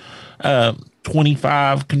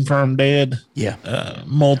 25 confirmed dead. Yeah.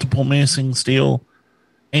 Multiple missing still.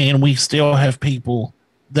 And we still have people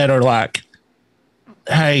that are like,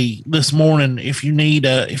 hey, this morning, if you need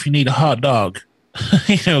a hot dog,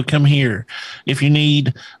 come here. If you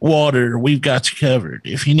need water, we've got you covered.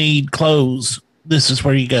 If you need clothes, this is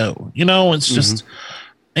where you go. It's just,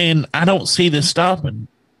 and I don't see this stopping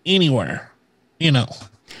anywhere,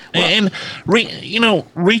 and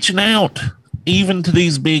reaching out even to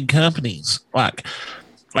these big companies like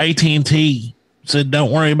AT&T said,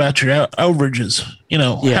 don't worry about your overages.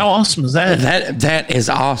 How awesome is that? That is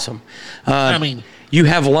awesome. You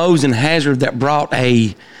have Lowe's and Hazard that brought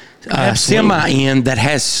a semi in that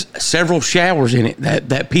has several showers in it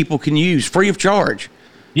that people can use free of charge.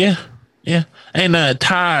 Yeah. And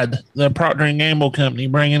Tide, the Procter & Gamble company,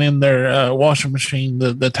 bringing in their washing machine,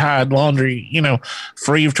 the Tide laundry,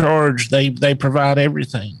 free of charge. They provide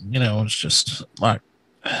everything. It's just like,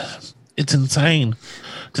 it's insane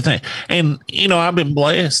to think. And I've been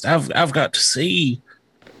blessed. I've got to see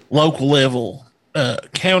local level,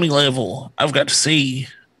 county level. I've got to see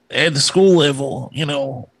at the school level,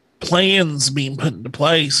 plans being put into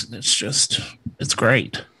place, and it's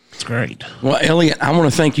great. It's great. Well, Elliot, I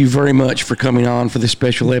want to thank you very much for coming on for this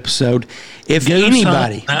special episode. If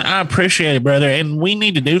anybody, I appreciate it, brother, and we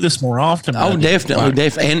need to do this more often. Oh,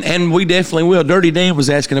 definitely, and we definitely will. Dirty Dan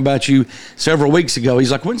was asking about you several weeks ago.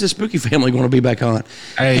 He's like, "When's the Spooky Family going to be back on?"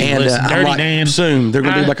 Hey, and listen, Dirty Dan, soon. They're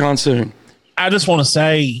going to be back on soon. I just want to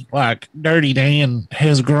say, Dirty Dan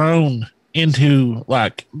has grown into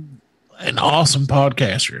an awesome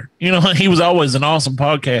podcaster. He was always an awesome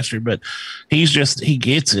podcaster, but he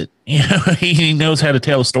gets it. He knows how to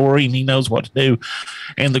tell a story, and he knows what to do.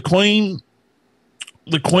 And the queen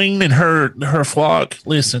and her flock,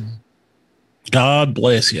 listen, God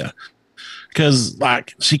bless you. Because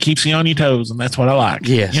she keeps you on your toes, and that's what I like.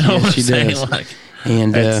 Yes, she does.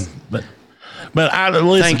 But I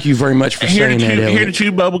listen, thank you very much for saying that. Here to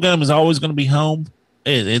Chew Bubblegum is always going to be home.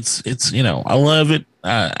 It's I love it.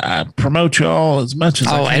 I promote you all as much as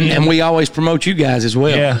I can. And we always promote you guys as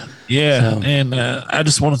well. Yeah. So. And I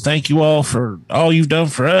just want to thank you all for all you've done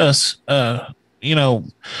for us. If you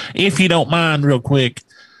don't mind, real quick,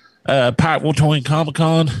 Pikeville Towing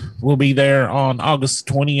Comic-Con will be there on August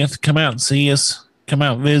 20th. Come out and see us. Come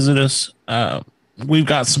out and visit us. We've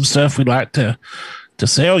got some stuff we'd like to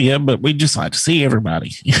sell you, but we just like to see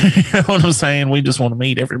everybody. You know what I'm saying? We just want to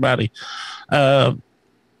meet everybody.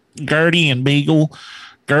 Gertie and Beagle.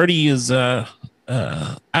 Gertie is I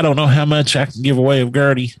don't know how much I can give away of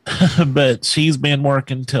Gertie, but she's been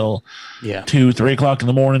working till 2-3 o'clock in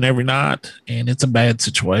the morning every night, and it's a bad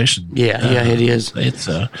situation. It is. It's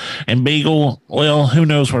and Beagle, well, who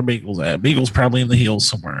knows where Beagle's at? Beagle's probably in the hills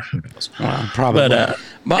somewhere. Who knows? Probably. But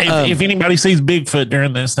if anybody sees Bigfoot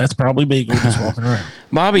during this, that's probably Beagle just walking around.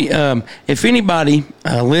 Bobby, if anybody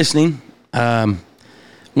listening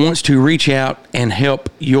wants to reach out and help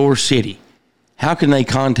your city, how can they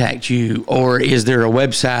contact you, or is there a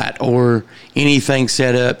website or anything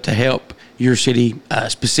set up to help your city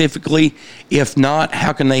specifically? If not,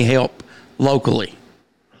 how can they help locally?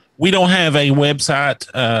 We don't have a website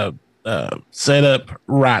set up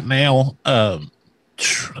right now. To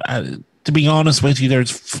be honest with you,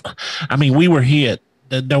 we were hit.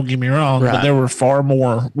 Don't get me wrong, but there were far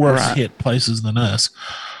more worse hit places than us.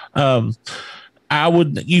 You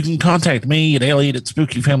can contact me at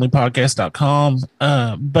Elliot@spookyfamilypodcast.com.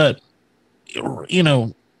 But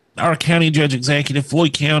our county judge executive,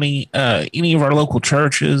 Floyd County, any of our local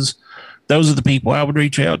churches, those are the people I would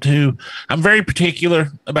reach out to. I'm very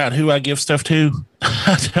particular about who I give stuff to.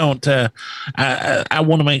 I don't, I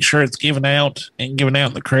want to make sure it's given out in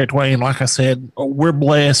the correct way. And like I said, we're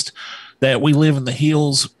blessed that we live in the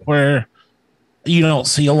hills where you don't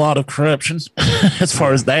see a lot of corruption as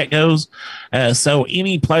far as that goes. So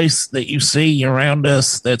any place that you see around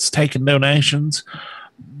us that's taking donations,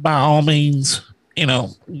 by all means,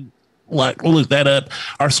 look that up.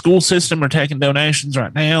 Our school system are taking donations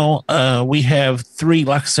right now. We have 3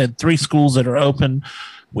 schools that are open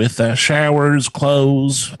with showers,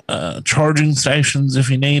 clothes, charging stations if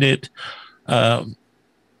you need it.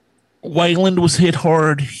 Wayland was hit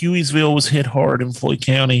hard. Hueysville was hit hard in Floyd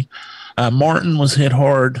County. Martin was hit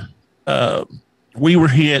hard. We were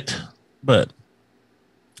hit, but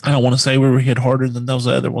I don't want to say we were hit harder than those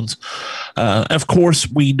other ones. Of course,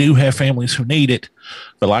 we do have families who need it,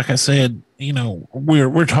 but like I said,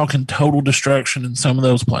 we're talking total destruction in some of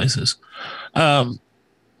those places. And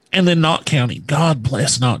then Knott County, God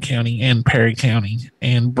bless Knott County and Perry County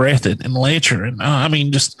and Breathitt and Letcher, and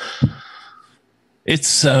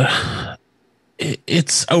it's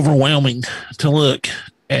overwhelming to look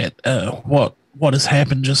at what has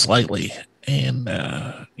happened just lately. And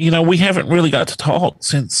we haven't really got to talk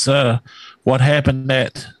since what happened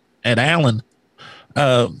at Allen.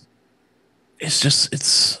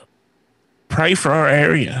 It's pray for our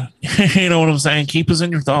area. You know what I'm saying? Keep us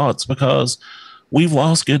in your thoughts, because we've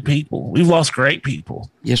lost good people. We've lost great people.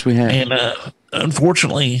 Yes, we have. And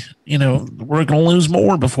unfortunately, we're going to lose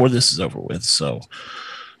more before this is over with. So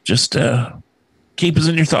just keep us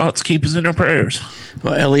in your thoughts. Keep us in our prayers.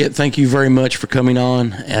 Well, Elliot, thank you very much for coming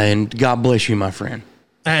on, and God bless you, my friend.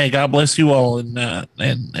 Hey, God bless you all.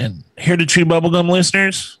 And Here to Chew Bubblegum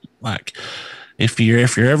listeners, if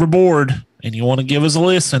you're ever bored and you want to give us a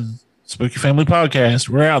listen, Spooky Family Podcast,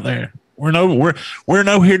 we're out there. We're no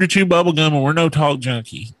Here to Chew Bubblegum, and we're no Talk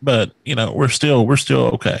Junkie, but we're still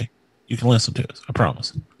okay. You can listen to us, I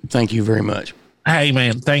promise. Thank you very much. Hey,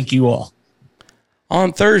 man, thank you all.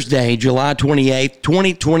 On Thursday, July 28th,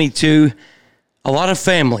 2022, a lot of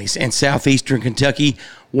families in southeastern Kentucky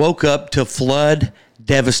woke up to flood,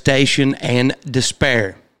 devastation, and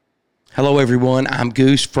despair. Hello, everyone. I'm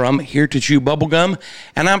Goose from Here to Chew Bubblegum,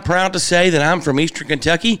 and I'm proud to say that I'm from Eastern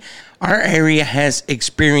Kentucky. Our area has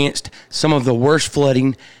experienced some of the worst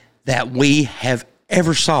flooding that we have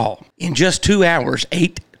ever saw. In just 2 hours,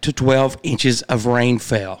 8 to 12 inches of rain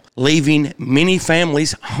fell, leaving many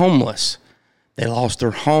families homeless. They lost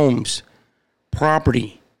their homes,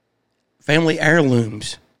 property, family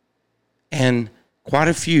heirlooms, and quite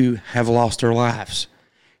a few have lost their lives.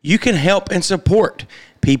 You can help and support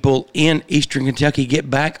people in Eastern Kentucky get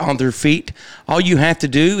back on their feet. All you have to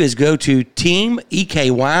do is go to Team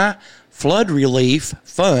EKY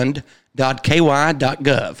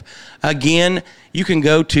floodrelieffund.ky.gov. Again, you can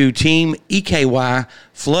go to Team EKY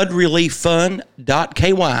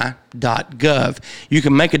floodrelieffund.ky.gov. You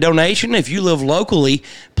can make a donation. If you live locally,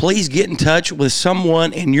 please get in touch with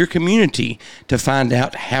someone in your community to find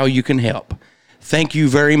out how you can help. Thank you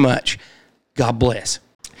very much. God bless.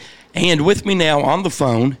 And with me now on the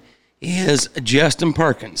phone is Justin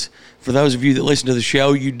Perkins. For those of you that listen to the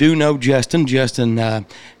show, you do know Justin. Justin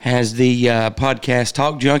has the podcast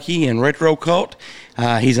Talk Junkie and Retro Cult.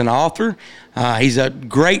 He's an author. He's a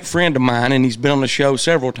great friend of mine, and he's been on the show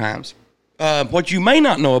several times. What you may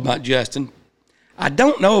not know about Justin, I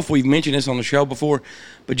don't know if we've mentioned this on the show before,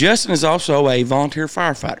 but Justin is also a volunteer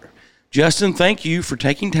firefighter. Justin, thank you for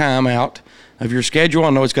taking time out of your schedule. I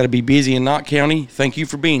know it's got to be busy in Knott County. Thank you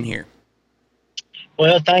for being here.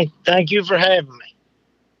 Well, thank you for having me.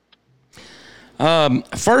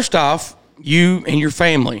 First off, you and your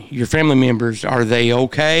family members, are they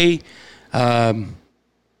okay? Did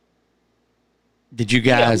you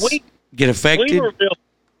guys get affected?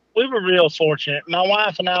 We were real fortunate. My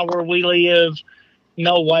wife and I, where we live,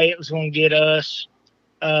 no way it was going to get us.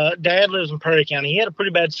 Dad lives in Perry County. He had a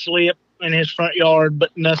pretty bad slip in his front yard, but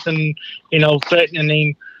nothing,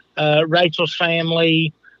 threatening him. Rachel's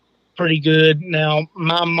family, pretty good. Now,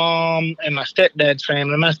 my mom and my stepdad's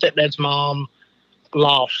family, my stepdad's mom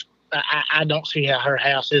lost. I don't see how her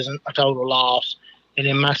house isn't a total loss. And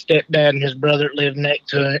then my stepdad and his brother that lived next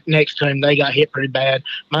to him, they got hit pretty bad.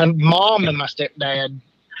 My mom and my stepdad,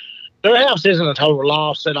 their house isn't a total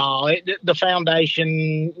loss at all. The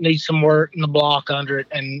foundation needs some work in the block under it,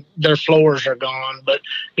 and their floors are gone. But,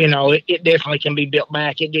 it definitely can be built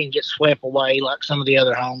back. It didn't get swept away like some of the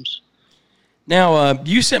other homes. Now,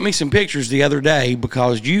 you sent me some pictures the other day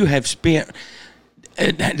because you have spent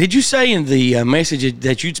did you say in the message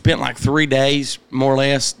that you'd spent like 3 days, more or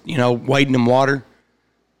less, wading in water?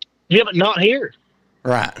 Yeah, but not here.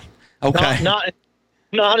 Right. Okay.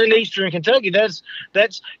 Not in Eastern Kentucky. That's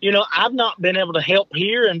I've not been able to help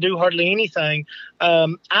here and do hardly anything.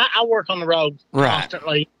 I work on the road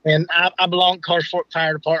constantly, and I belong to Carrs Fork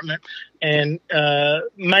Fire Department, and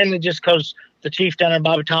mainly just because the chief down there,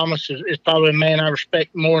 Bobby Thomas, is probably a man I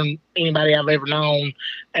respect more than anybody I've ever known,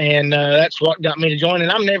 and that's what got me to join.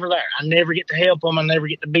 And I'm never there. I never get to help them. I never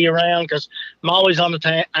get to be around because I'm always on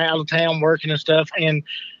out of town working and stuff. And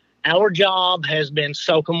our job has been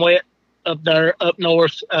soaking wet up there, up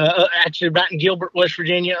north, actually right in Gilbert, West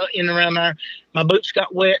Virginia, in and around there. My boots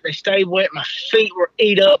got wet. They stayed wet. My feet were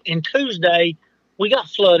eat up. And Tuesday, we got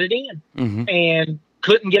flooded in and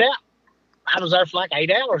couldn't get out. I was there for like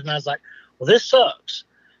 8 hours, and I was like, well, this sucks.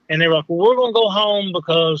 And they were like, well, we're going to go home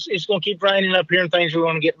because it's going to keep raining up here and things are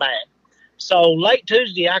going to get bad. So late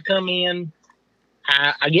Tuesday, I come in.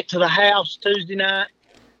 I get to the house Tuesday night,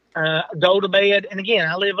 go to bed. And again,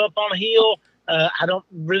 I live up on a hill. I don't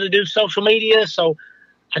really do social media, so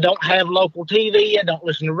I don't have local TV. I don't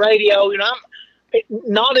listen to radio. I'm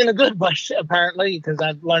not in a good way, apparently, because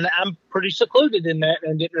I've learned that I'm pretty secluded in that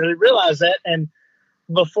and didn't really realize that. And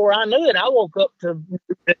before I knew it, I woke up to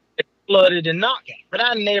flooded and Knott County. But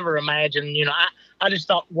I never imagined, I just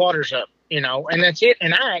thought water's up, and that's it.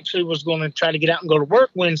 And I actually was going to try to get out and go to work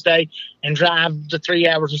Wednesday and drive the 3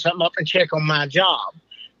 hours or something up and check on my job.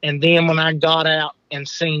 And then when I got out and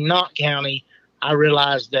seen Knott County, I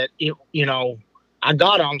realized that I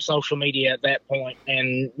got on social media at that point,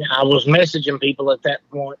 and I was messaging people at that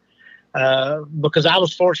point because I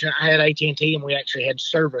was fortunate. I had AT&T, and we actually had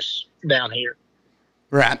service down here.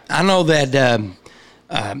 Right. I know that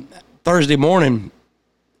Thursday morning,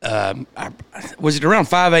 was it around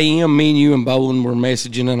 5 a.m., me and you and Bolin were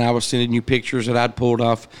messaging, and I was sending you pictures that I'd pulled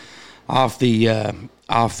off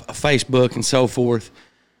Facebook and so forth.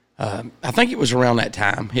 I think it was around that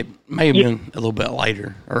time. It may have been a little bit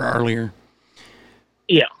later or earlier.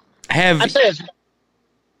 Yeah. I've got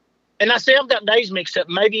days mixed up.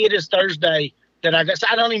 Maybe it is Thursday that I got. So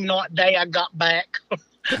I don't even know what day I got back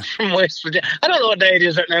from West Virginia. I don't know what day it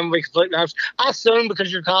is right now. To be completely honest. I assume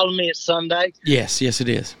because you're calling me it's Sunday. Yes, it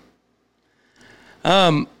is.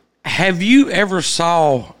 Have you ever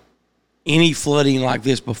saw any flooding like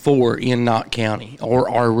this before in Knott County or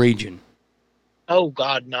our region? Oh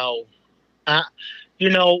God, no.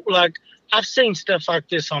 Like I've seen stuff like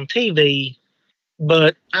this on TV,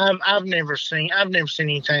 but I've never seen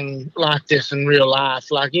anything like this in real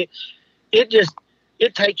life. Like it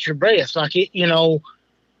takes your breath. Like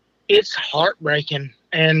it's heartbreaking,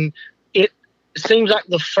 and it seems like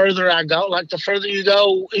the further I go, like the further you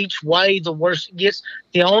go each way, the worse it gets.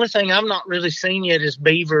 The only thing I've not really seen yet is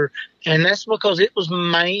Beaver, and that's because it was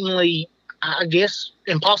mainly, I guess,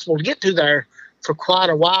 impossible to get to there for quite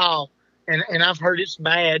a while, and I've heard it's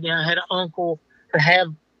bad. I had an uncle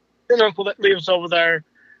that lives over there,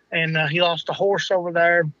 and he lost a horse over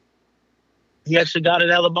there. He actually got it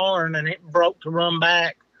out of the barn, and it broke to run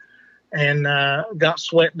back and got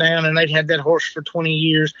swept down, and they'd had that horse for 20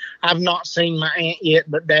 years. I've not seen my aunt yet,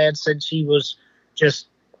 but Dad said she was just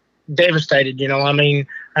devastated.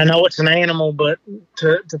 I know it's an animal, but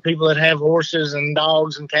to people that have horses and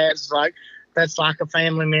dogs and cats, that's like a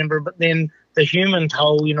family member. But then the human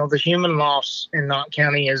toll, the human loss in Knott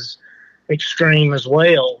County is extreme as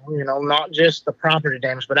well. Not just the property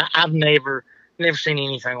damage, but I've never seen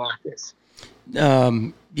anything like this.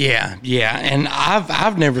 Yeah, and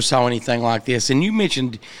I've never saw anything like this. And you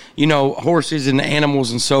mentioned, horses and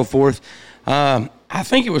animals and so forth. I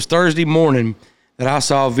think it was Thursday morning that I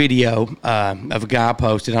saw a video of a guy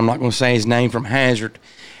posted. I'm not going to say his name, from Hazard,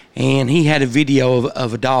 and he had a video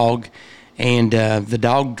of a dog, and the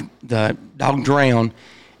dog drowned,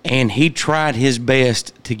 and he tried his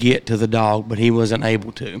best to get to the dog, but he wasn't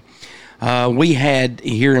able to. We had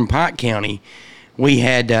here in Pike County, we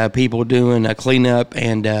had people doing a cleanup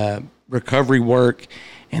and recovery work,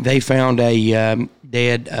 and they found a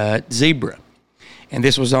dead zebra. And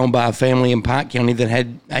this was owned by a family in Pike County that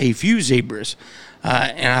had a few zebras.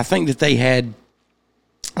 And I think that they had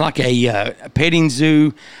like a petting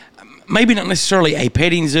zoo, maybe not necessarily a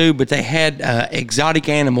petting zoo, but they had exotic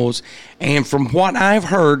animals. And from what I've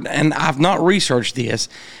heard, and I've not researched this,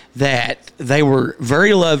 that they were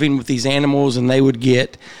very loving with these animals, and they would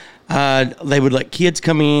let kids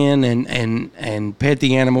come in and pet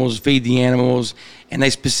the animals, feed the animals, and they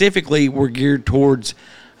specifically were geared towards,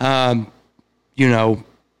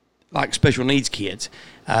 like special needs kids,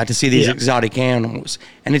 to see these exotic animals.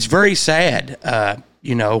 And it's very sad,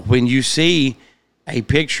 when you see a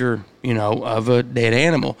picture, of a dead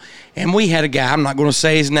animal. And we had a guy, I'm not going to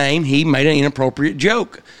say his name, he made an inappropriate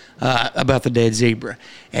joke about the dead zebra.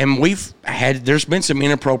 And there's been some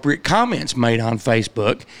inappropriate comments made on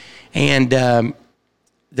Facebook, and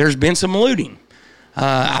there's been some looting.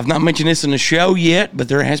 I've not mentioned this in the show yet, but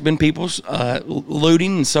there has been people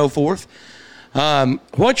looting and so forth.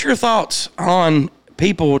 What's your thoughts on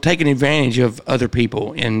people taking advantage of other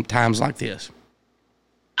people in times like this?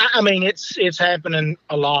 I mean, it's happening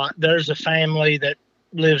a lot. There's a family that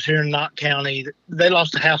lives here in Knott County. They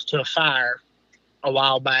lost a house to a fire a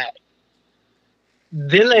while back.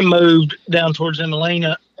 Then they moved down towards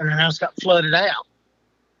Emelina, and their house got flooded out.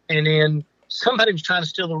 And then somebody was trying to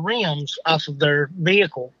steal the rims off of their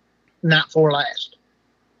vehicle night before last.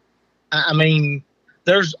 I mean,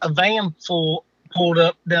 there's a van pulled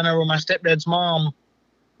up down there where my stepdad's mom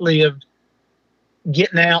lived,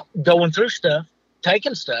 getting out, going through stuff,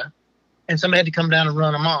 taking stuff, and somebody had to come down and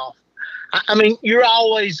run them off. I mean, you're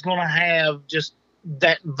always going to have just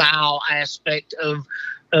that vile aspect of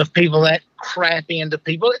people that crap into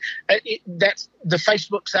people. That's the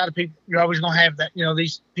Facebook side of people. You're always going to have that,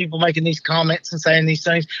 these people making these comments and saying these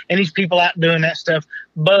things, and these people out doing that stuff.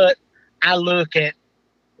 But I look at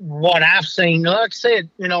what I've seen. Like I said,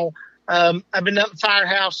 I've been up at the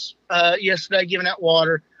firehouse yesterday giving out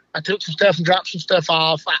water. I took some stuff and dropped some stuff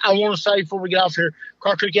off. I want to say before we get off here,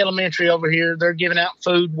 Carr Creek Elementary over here, they're giving out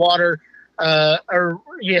food, water,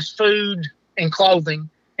 food and clothing.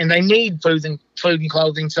 And they need food and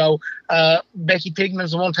clothing. So Becky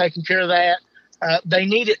Pigman's the one taking care of that. They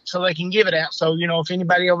need it so they can give it out. So, if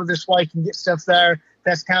anybody over this way can get stuff there,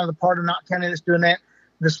 that's kind of the part of Knott County that's doing that.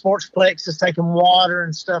 The Sportsplex is taking water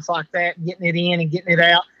and stuff like that, getting it in and getting it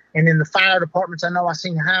out. And then the fire departments, I know I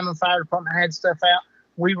seen the Hyman Fire Department had stuff out.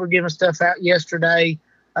 We were giving stuff out yesterday.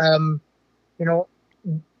 The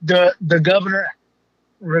governor,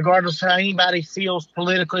 regardless of how anybody feels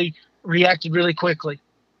politically, reacted really quickly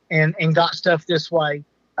and got stuff this way.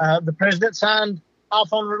 The president signed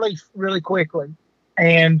off on relief really quickly.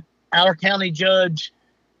 And our county judge,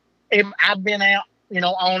 I've been out,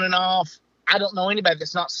 on and off. I don't know anybody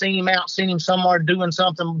that's not seen him somewhere doing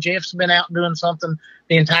something. Jeff's been out doing something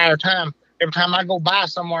the entire time. Every time I go by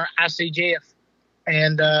somewhere, I see Jeff.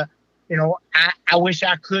 And, I wish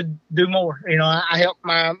I could do more. I helped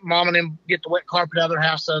my mom and them get the wet carpet out of their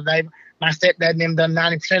house the other day. My stepdad and them done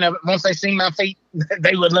 90% of it. Once they seen my feet,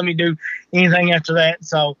 they wouldn't let me do anything after that.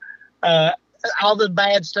 So all the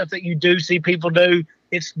bad stuff that you do see people do,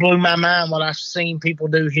 it's blew my mind what I've seen people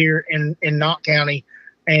do here in Knott County.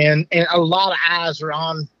 And a lot of eyes are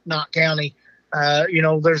on Knott County.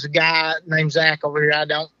 There's a guy named Zach over here. I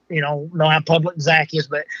don't, know how public Zach is,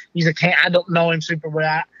 but I don't know him super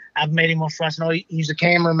well. I've met him once. I know he's a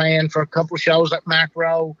cameraman for a couple of shows like Mike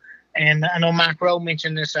Rowe. And I know Mike Rowe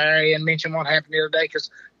mentioned this area and mentioned what happened the other day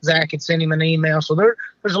because Zach had sent him an email. So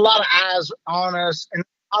there's a lot of eyes on us and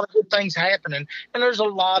a lot of good things happening. And there's a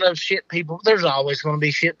lot of shit people. There's always going to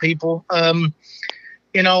be shit people.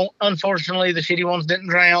 Unfortunately, the shitty ones didn't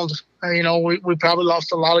drown. We probably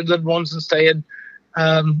lost a lot of good ones instead.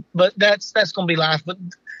 But that's going to be life. But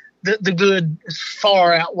the good is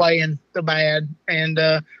far outweighing the bad. And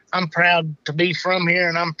I'm proud to be from here,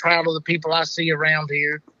 and I'm proud of the people I see around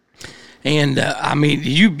here. And I mean,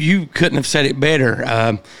 you couldn't have said it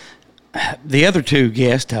better. The other two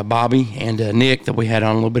guests, Bobby and Nick, that we had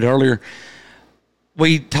on a little bit earlier,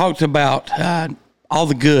 we talked about all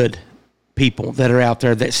the good people that are out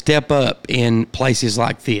there that step up in places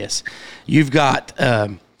like this. You've got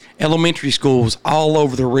elementary schools all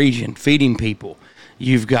over the region feeding people.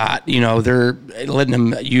 You've got, they're letting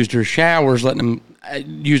them use their showers, letting them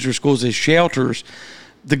use their schools as shelters.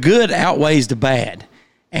 The good outweighs the bad.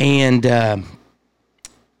 And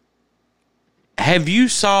have you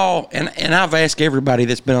saw, and I've asked everybody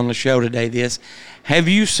that's been on the show today this, have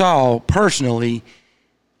you saw personally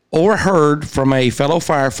or heard from a fellow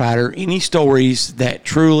firefighter any stories that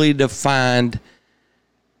truly defined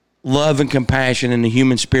love and compassion in the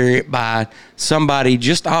human spirit by somebody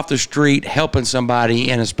just off the street helping somebody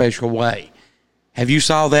in a special way? Have you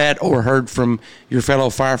saw that or heard from your fellow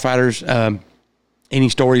firefighters any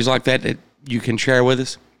stories like that you can share with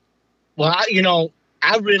us? Well,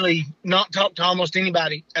 I really not talked to almost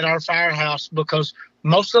anybody at our firehouse because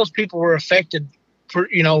most of those people were affected for,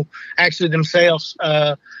 actually themselves.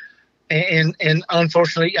 And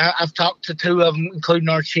unfortunately, I've talked to two of them, including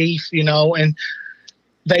our chief, and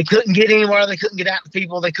they couldn't get anywhere. They couldn't get out to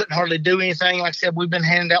people. They couldn't hardly do anything. Like I said, we've been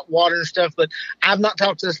handing out water and stuff, but I've not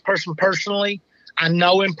talked to this person personally. I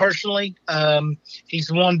know him personally. He's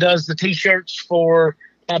the one who does the T-shirts for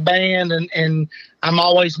my band, and I'm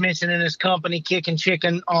always mentioning his company, Kickin'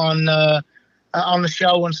 Chicken, on the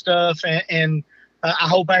show and stuff. And I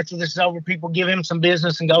hope after this is over, people give him some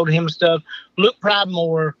business and go to him and stuff. Luke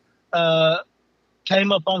Pridemore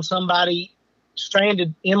came up on somebody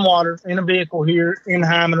stranded in water in a vehicle here in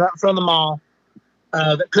Hyman, right in front of the mall,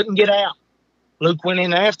 that couldn't get out. Luke went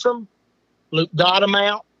in after him. Luke got him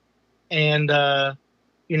out. And,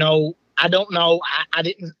 I don't know.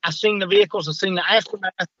 I seen the vehicles. I seen the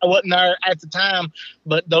aftermath. I wasn't there at the time,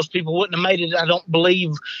 but those people wouldn't have made it. I don't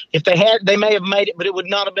believe if they may have made it, but it would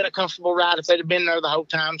not have been a comfortable ride if they'd have been there the whole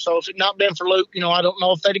time. So if it not been for Luke, I don't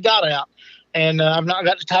know if they'd have got out. And I've not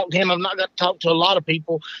got to talk to him. I've not got to talk to a lot of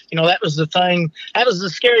people. That was the thing. That was the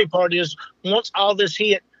scary part is once all this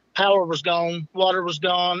hit, power was gone, water was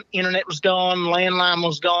gone, internet was gone, landline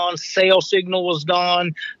was gone, cell signal was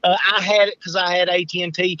gone. I had it because I had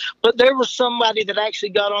AT&T. But there was somebody that actually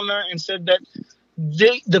got on there and said that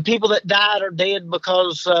the people that died are dead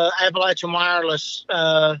because Appalachian Wireless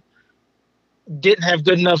didn't have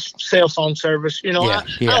good enough cell phone service. I don't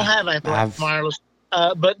have Appalachian Wireless.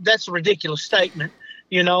 But that's a ridiculous statement,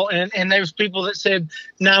 and there's people that said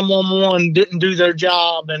 911 didn't do their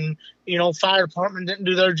job and, fire department didn't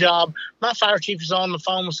do their job. My fire chief was on the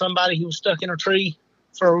phone with somebody who was stuck in a tree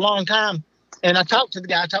for a long time. And I talked to the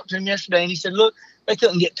guy, I talked to him yesterday, and he said, look, they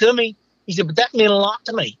couldn't get to me. He said, but that meant a lot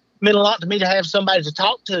to me. It meant a lot to me to have somebody to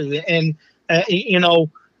talk to. And, they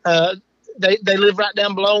live right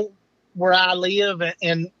down below where I live,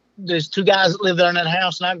 and there's two guys that live there in that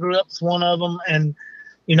house, and I grew up with one of them and,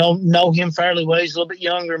 know him fairly well. He's a little bit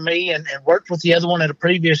younger than me and worked with the other one at a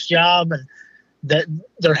previous job, and that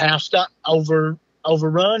their house got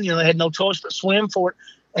overrun. They had no choice but swim for it.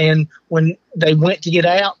 And when they went to get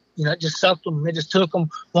out, it just sucked them. It just took them.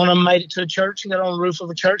 One of them made it to a church and got on the roof of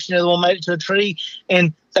a church, and the other one made it to a tree,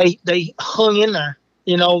 and they hung in there.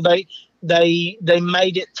 They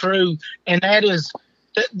made it through. And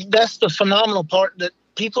that's the phenomenal part that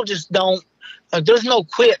people just don't, there's no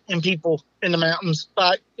quit in people in the mountains,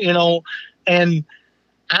 and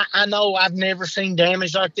I know I've never seen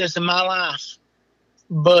damage like this in my life,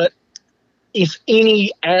 but if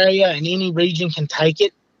any area and any region can take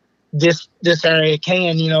it, this area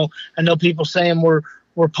can. I know people saying we're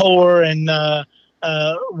poor and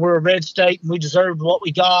we're a red state and we deserve what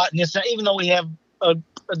we got, and it's not, even though we have a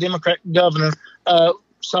Democrat governor,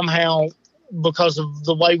 somehow because of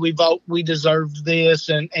the way we vote, we deserve this,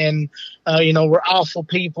 and we're awful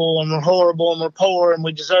people and we're horrible and we're poor and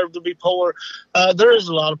we deserve to be poor. There is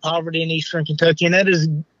a lot of poverty in Eastern Kentucky,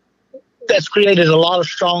 and that's created a lot of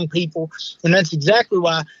strong people, and that's exactly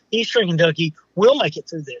why Eastern Kentucky will make it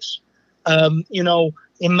through this.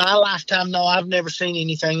 In my lifetime, no, I've never seen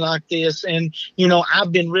anything like this, and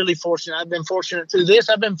I've been really fortunate. I've been fortunate through this.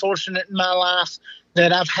 I've been fortunate in my life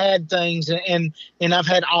that I've had things and I've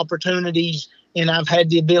had opportunities and I've had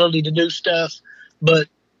the ability to do stuff. But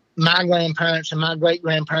my grandparents and my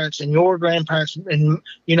great-grandparents and your grandparents and,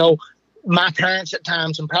 my parents at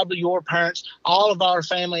times and probably your parents, all of our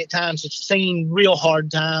family at times have seen real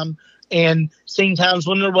hard time and seen times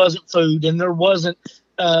when there wasn't food and there wasn't,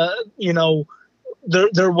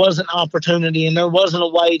 there wasn't opportunity and there wasn't a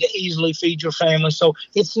way to easily feed your family. So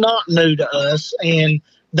it's not new to us, and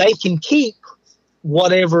they can keep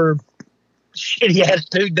whatever shitty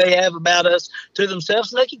attitude they have about us to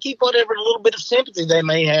themselves, and they can keep whatever little bit of sympathy they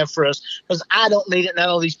may have for us, because I don't need it, and I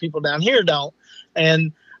know these people down here don't.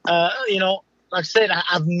 And, you know, like I said,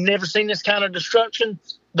 I've never seen this kind of destruction,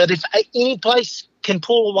 but if any place can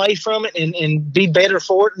pull away from it and be better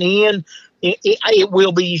for it in the end, it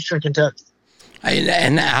will be Eastern Kentucky.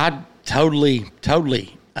 And I totally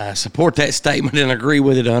support that statement and agree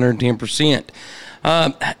with it 110%.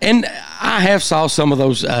 And I have saw some of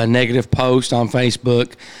those negative posts on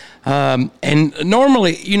Facebook. And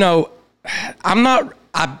normally, you know,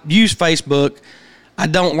 I use Facebook. I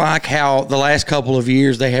don't like how the last couple of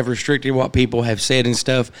years they have restricted what people have said and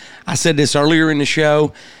stuff. I said this earlier in the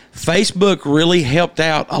show. Facebook really helped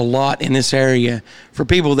out a lot in this area for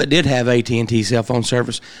people that did have AT&T cell phone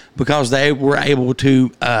service, because they were able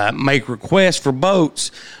to make requests for boats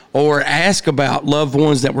or ask about loved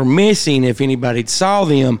ones that were missing if anybody saw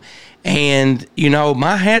them. And, you know,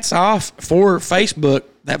 my hat's off for Facebook,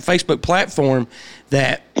 that Facebook platform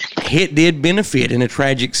that did benefit in a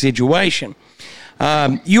tragic situation.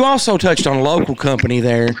 You also touched on a local company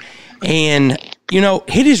there, and, you know,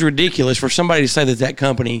 it is ridiculous for somebody to say that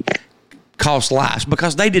company cost lives,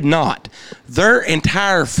 because they did not. Their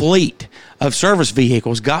entire fleet of service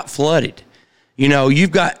vehicles got flooded. You know,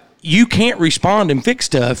 you can't respond and fix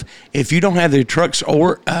stuff if you don't have the trucks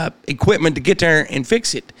or equipment to get there and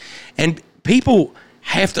fix it. And people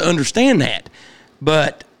have to understand that.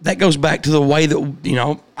 But that goes back to the way that, you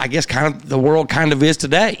know, I guess kind of the world kind of is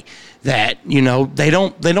today, that, you know, they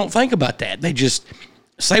don't think about that. They just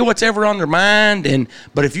say what's ever on their mind,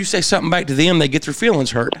 but if you say something back to them, they get their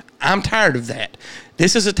feelings hurt. I'm tired of that.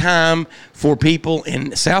 This is a time for people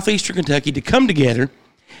in southeastern Kentucky to come together,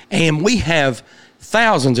 and we have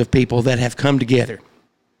thousands of people that have come together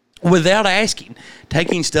without asking,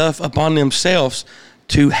 taking stuff upon themselves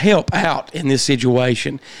to help out in this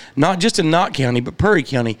situation, not just in Knott County, but Perry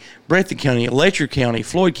County, Breathitt County, Letcher County,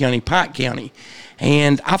 Floyd County, Pike County.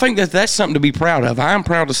 And I think that's something to be proud of. I'm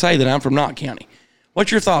proud to say that I'm from Knott County.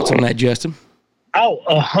 What's your thoughts on that, Justin? Oh,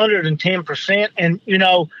 110%. And, you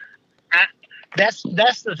know, that's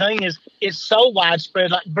the thing, is it's so widespread.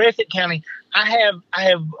 Like Breathitt County, I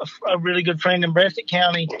have a really good friend in Breathitt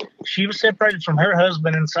County. She was separated from her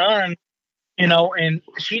husband and son, you know, and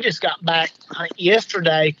she just got back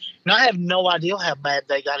yesterday, and I have no idea how bad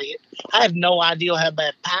they got hit. I have no idea how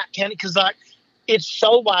bad Pike County, because, like, it's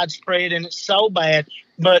so widespread and it's so bad.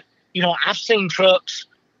 But, you know, I've seen trucks.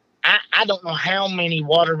 I don't know how many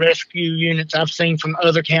water rescue units I've seen from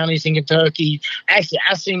other counties in Kentucky. Actually,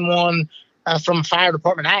 I've seen one from a fire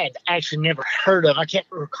department I had actually never heard of. I can't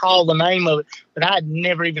recall the name of it, but I had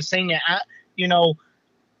never even seen that. You know,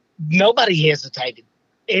 nobody hesitated.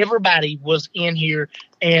 Everybody was in here,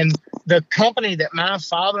 and the company that my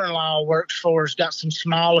father-in-law works for has got some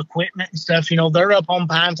small equipment and stuff. You know, they're up on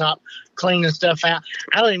Pine Top cleaning stuff out.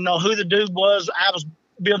 I don't even know who the dude was. I was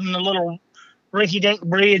building a little rinky-dink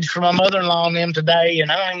bridge for my mother-in-law and them today, and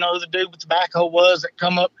I don't even know who the dude with the backhoe was that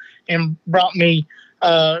come up and brought me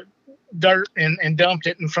dirt and dumped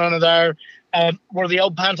it in front of there. Where the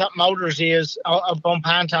old Pine Top Motors is, up on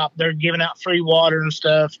Pine Top, they're giving out free water and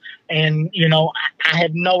stuff. And, you know, I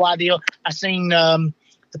had no idea. I seen the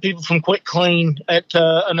people from Quick Clean at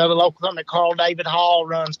another local company, Carl David Hall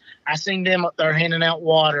runs. I seen them up there handing out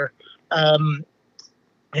water.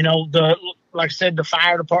 You know, like I said, the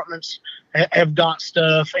fire departments have got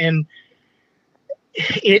stuff. And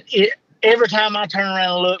it every time I turn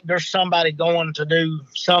around and look, there's somebody going to do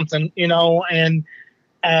something, you know, and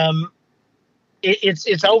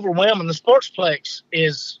it's overwhelming. The Sportsplex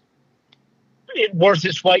is worth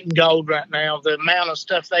its weight in gold right now. The amount of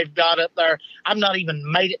stuff they've got up there, I've not even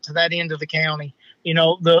made it to that end of the county. You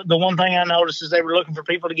know, the one thing I noticed is they were looking for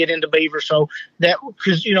people to get into Beaver, so that,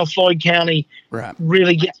 because, you know, Floyd County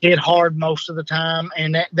really gets hit hard most of the time,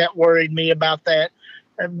 and that worried me about that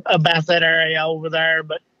area over there.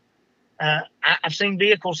 But I've seen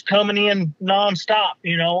vehicles coming in nonstop,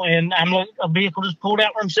 you know, and a vehicle just pulled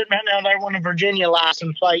out where I'm sitting right now. They're on a Virginia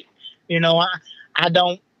license plate. You know, I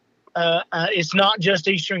don't. It's not just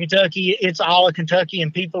Eastern Kentucky; it's all of Kentucky,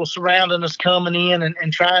 and people surrounding us, coming in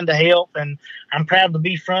and trying to help. And I'm proud to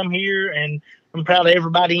be from here, and I'm proud of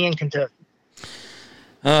everybody in Kentucky.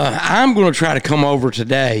 I'm going to try to come over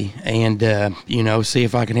today and you know, see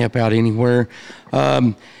if I can help out anywhere.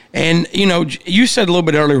 And, you know, you said a little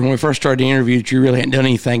bit earlier when we first started the interview that you really hadn't done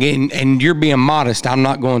anything, and you're being modest. I'm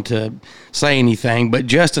not going to say anything, but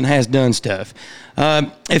Justin has done stuff.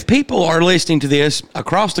 If people are listening to this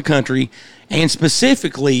across the country, and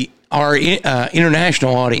specifically our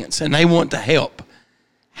international audience, and they want to help,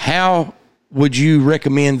 how would you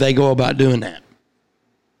recommend they go about doing that?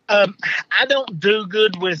 I don't do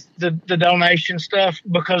good with the donation stuff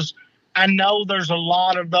because I know there's a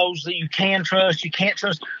lot of those that you can trust, you can't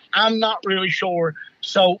trust. I'm not really sure.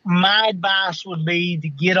 So my advice would be to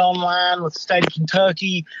get online with the state of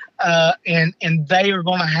Kentucky, and they are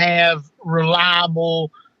going to have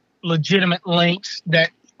reliable, legitimate links that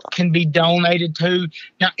can be donated to.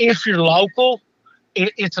 Now, if you're local,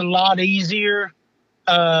 it's a lot easier.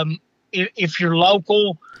 If you're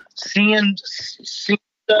local, send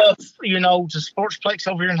stuff, you know, to Sportsplex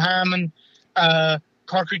over here in Hyman,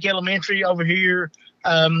 Car Creek Elementary over here.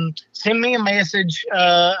 Send me a message.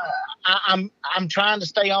 I'm trying to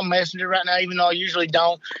stay on Messenger right now, even though I usually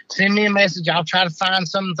don't. Send me a message. I'll try to find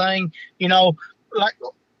something, you know, like,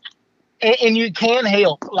 and you can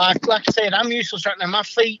help. Like I said, I'm useless right now. My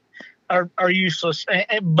feet are useless,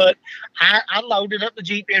 but I loaded up the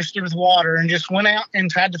Jeep yesterday with water and just went out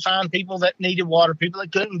and tried to find people that needed water, people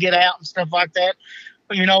that couldn't get out and stuff like that.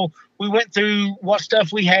 You know, we went through what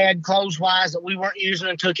stuff we had clothes-wise that we weren't using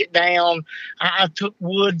and took it down. I took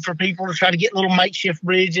wood for people to try to get little makeshift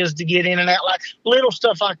bridges to get in and out, like little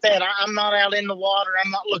stuff like that. I'm not out in the water.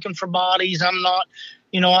 I'm not looking for bodies. I'm not,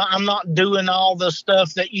 you know, I'm not doing all the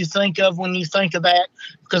stuff that you think of when you think of that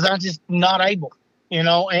because I'm just not able, you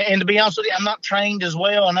know. And to be honest with you, I'm not trained as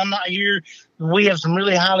well, and I'm not here. We have some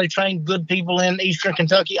really highly trained, good people in Eastern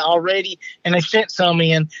Kentucky already, and they've sent some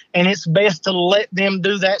in, and it's best to let them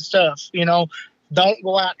do that stuff. You know, don't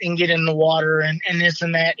go out and get in the water and this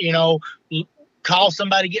and that, you know, call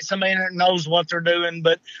somebody, get somebody in there that knows what they're doing.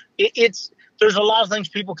 But there's a lot of things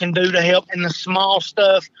people can do to help, and the small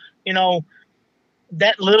stuff, you know,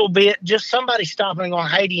 that little bit, just somebody stopping and going,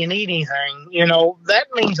 hey, do you need anything? You know, that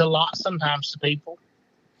means a lot sometimes to people.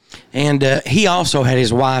 And he also had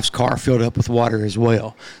his wife's car filled up with water as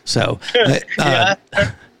well. So, yeah,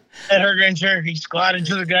 at her Grand Cherokee squatted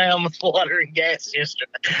to the ground with water and gas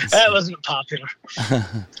yesterday. That wasn't popular.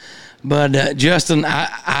 But Justin,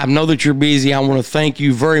 I know that you're busy. I want to thank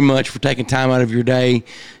you very much for taking time out of your day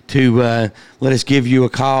to let us give you a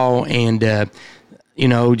call and you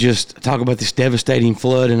know, just talk about this devastating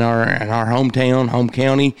flood in our hometown, home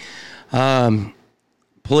county.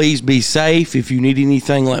 Please be safe. If you need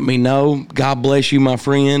anything, let me know. God bless you, my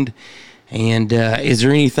friend. And is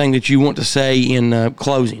there anything that you want to say in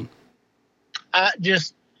closing?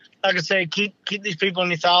 Just, like I said, keep these people in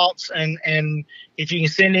your thoughts. And if you can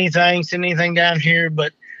send anything down here.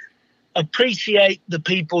 But appreciate the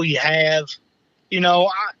people you have. You know,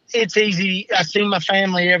 it's easy. I see my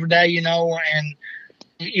family every day, you know, and,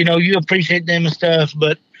 you know, you appreciate them and stuff.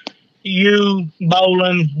 But you,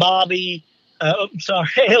 Bolin, Bobby,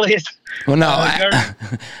 Elliot. Well, no,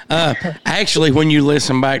 actually, when you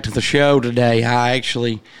listen back to the show today, I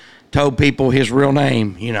actually told people his real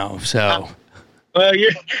name, you know, so. Well,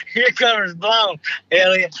 your cover's blown,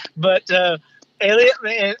 Elliot. But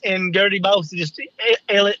Elliot and Gertie both just,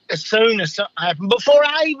 Elliot, as soon as something happened, before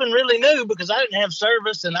I even really knew, because I didn't have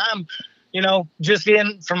service and I'm, you know, just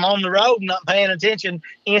in from on the road, not paying attention,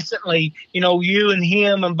 instantly, you know, you and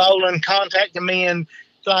him and Bolin contacted me and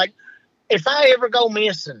like, if I ever go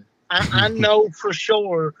missing, I know for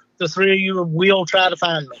sure the three of you will try to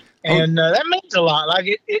find me. And that means a lot. Like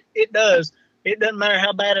it does. It doesn't matter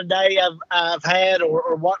how bad a day I've had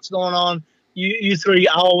or what's going on. You three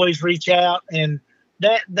always reach out, and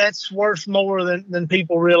that's worth more than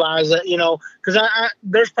people realize that, you know, because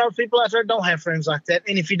there's probably people out there that don't have friends like that.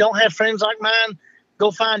 And if you don't have friends like mine,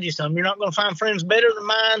 go find you some. You're not going to find friends better than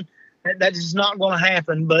mine. That's just not going to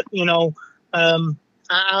happen. But, you know,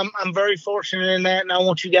 I'm very fortunate in that, and I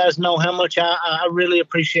want you guys to know how much I really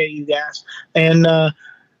appreciate you guys. And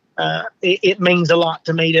it means a lot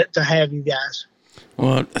to me to have you guys.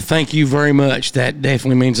 Well, thank you very much. That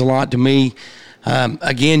definitely means a lot to me.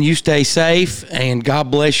 Again, you stay safe, and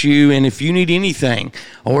God bless you. And if you need anything,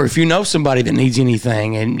 or if you know somebody that needs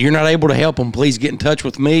anything and you're not able to help them, please get in touch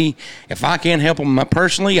with me. If I can't help them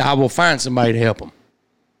personally, I will find somebody to help them.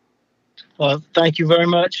 Well, thank you very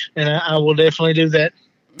much, and I will definitely do that.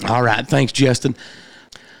 All right. Thanks, Justin.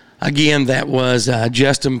 Again, that was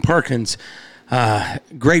Justin Perkins,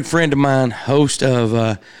 great friend of mine, host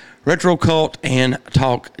of Retro Cult and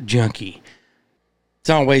Talk Junkie. It's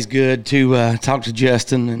always good to talk to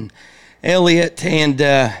Justin and Elliot, and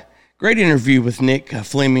great interview with Nick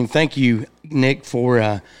Fleming. Thank you, Nick,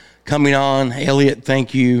 for coming on. Elliot,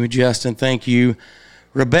 thank you. Justin, thank you.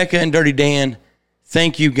 Rebecca and Dirty Dan,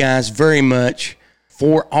 thank you guys very much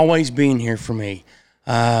for always being here for me.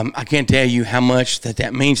 I can't tell you how much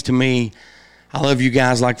that means to me. I love you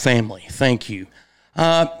guys like family. Thank you.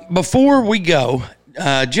 Before we go,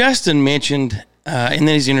 Justin mentioned in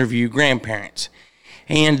his interview grandparents.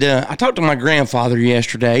 And I talked to my grandfather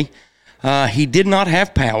yesterday. He did not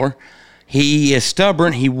have power. He is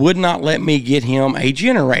stubborn. He would not let me get him a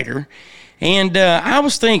generator. And I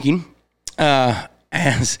was thinking,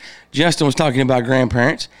 as Justin was talking about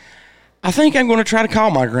grandparents, I think I'm going to try to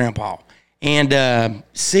call my grandpa and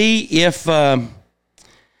see if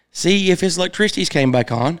his electricity's came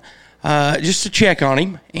back on, just to check on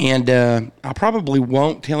him. And I probably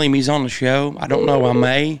won't tell him he's on the show. I don't know. I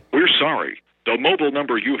may. We're sorry. The mobile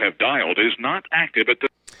number you have dialed is not active at the...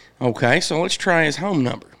 Okay, so let's try his home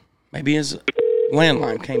number. Maybe his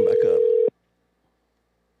landline came back up.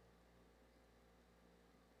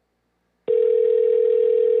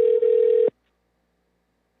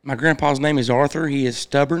 My grandpa's name is Arthur. He is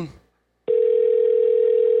stubborn.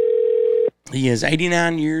 He is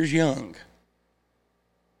 89 years young.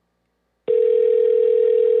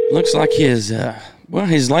 Looks like his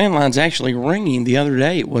landline's actually ringing. The other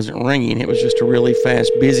day it wasn't ringing. It was just a really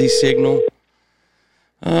fast, busy signal.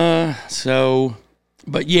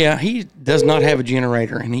 But yeah, he does not have a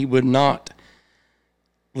generator, and he would not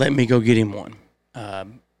let me go get him one.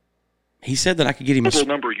 He said that I could get him a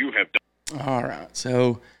number you have done. All right.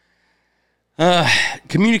 So,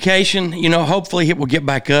 communication, hopefully it will get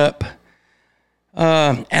back up.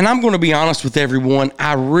 And I'm going to be honest with everyone.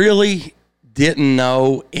 I really didn't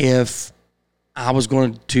know if I was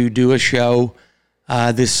going to do a show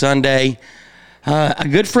this Sunday. A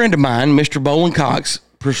good friend of mine, Mr. Bolin Cox,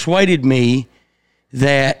 persuaded me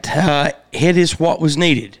that it is what was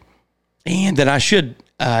needed and that I should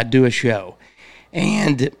do a show.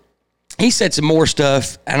 And he said some more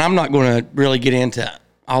stuff, and I'm not going to really get into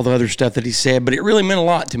all the other stuff that he said, but it really meant a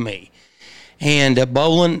lot to me. And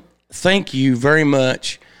Bolin, thank you very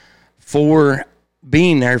much for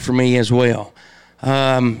being there for me as well.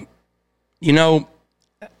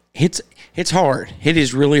 It's hard. It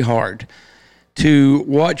is really hard to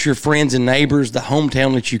watch your friends and neighbors, the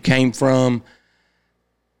hometown that you came from,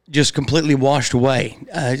 just completely washed away,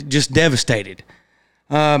 just devastated.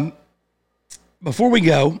 Before we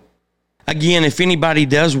go, again, if anybody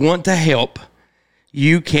does want to help,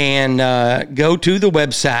 you can go to the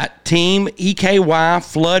website,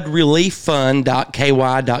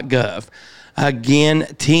 teamekYfloodrelieffund.ky.gov. Again,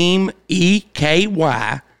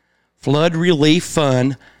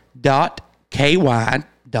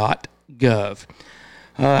 teamekYfloodrelieffund.ky.gov.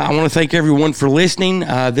 I want to thank everyone for listening.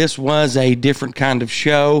 This was a different kind of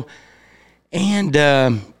show. And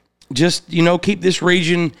just, keep this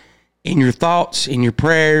region in your thoughts, in your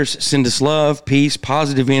prayers. Send us love, peace,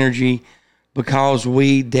 positive energy, because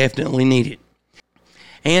we definitely need it.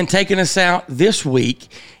 And taking us out this week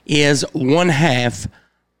is one half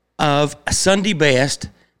of Sunday Best,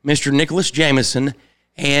 Mr. Nicholas Jameson,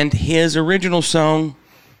 and his original song,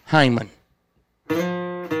 Hyman.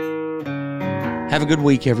 Have a good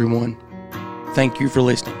week, everyone. Thank you for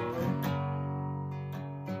listening.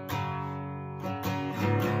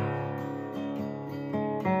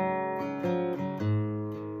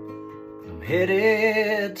 I'm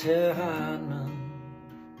headed to Hyman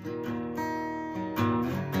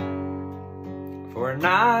for a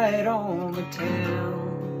night on the town,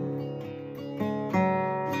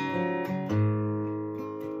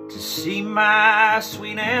 to see my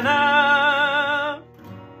sweet Anna,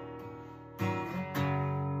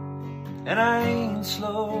 and I ain't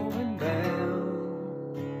slowing down.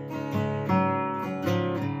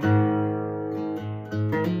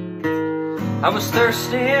 I was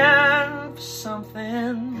thirsting for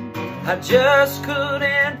something I just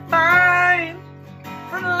couldn't find,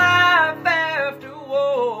 from life after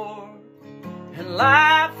war and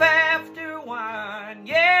life after wine.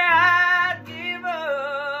 Yeah, I'd give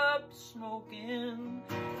up smoking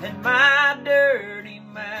and my dirty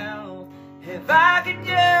mouth if I could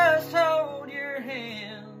just hold your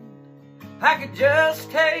hand. I could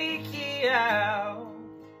just take you out.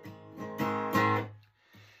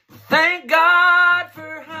 Thank God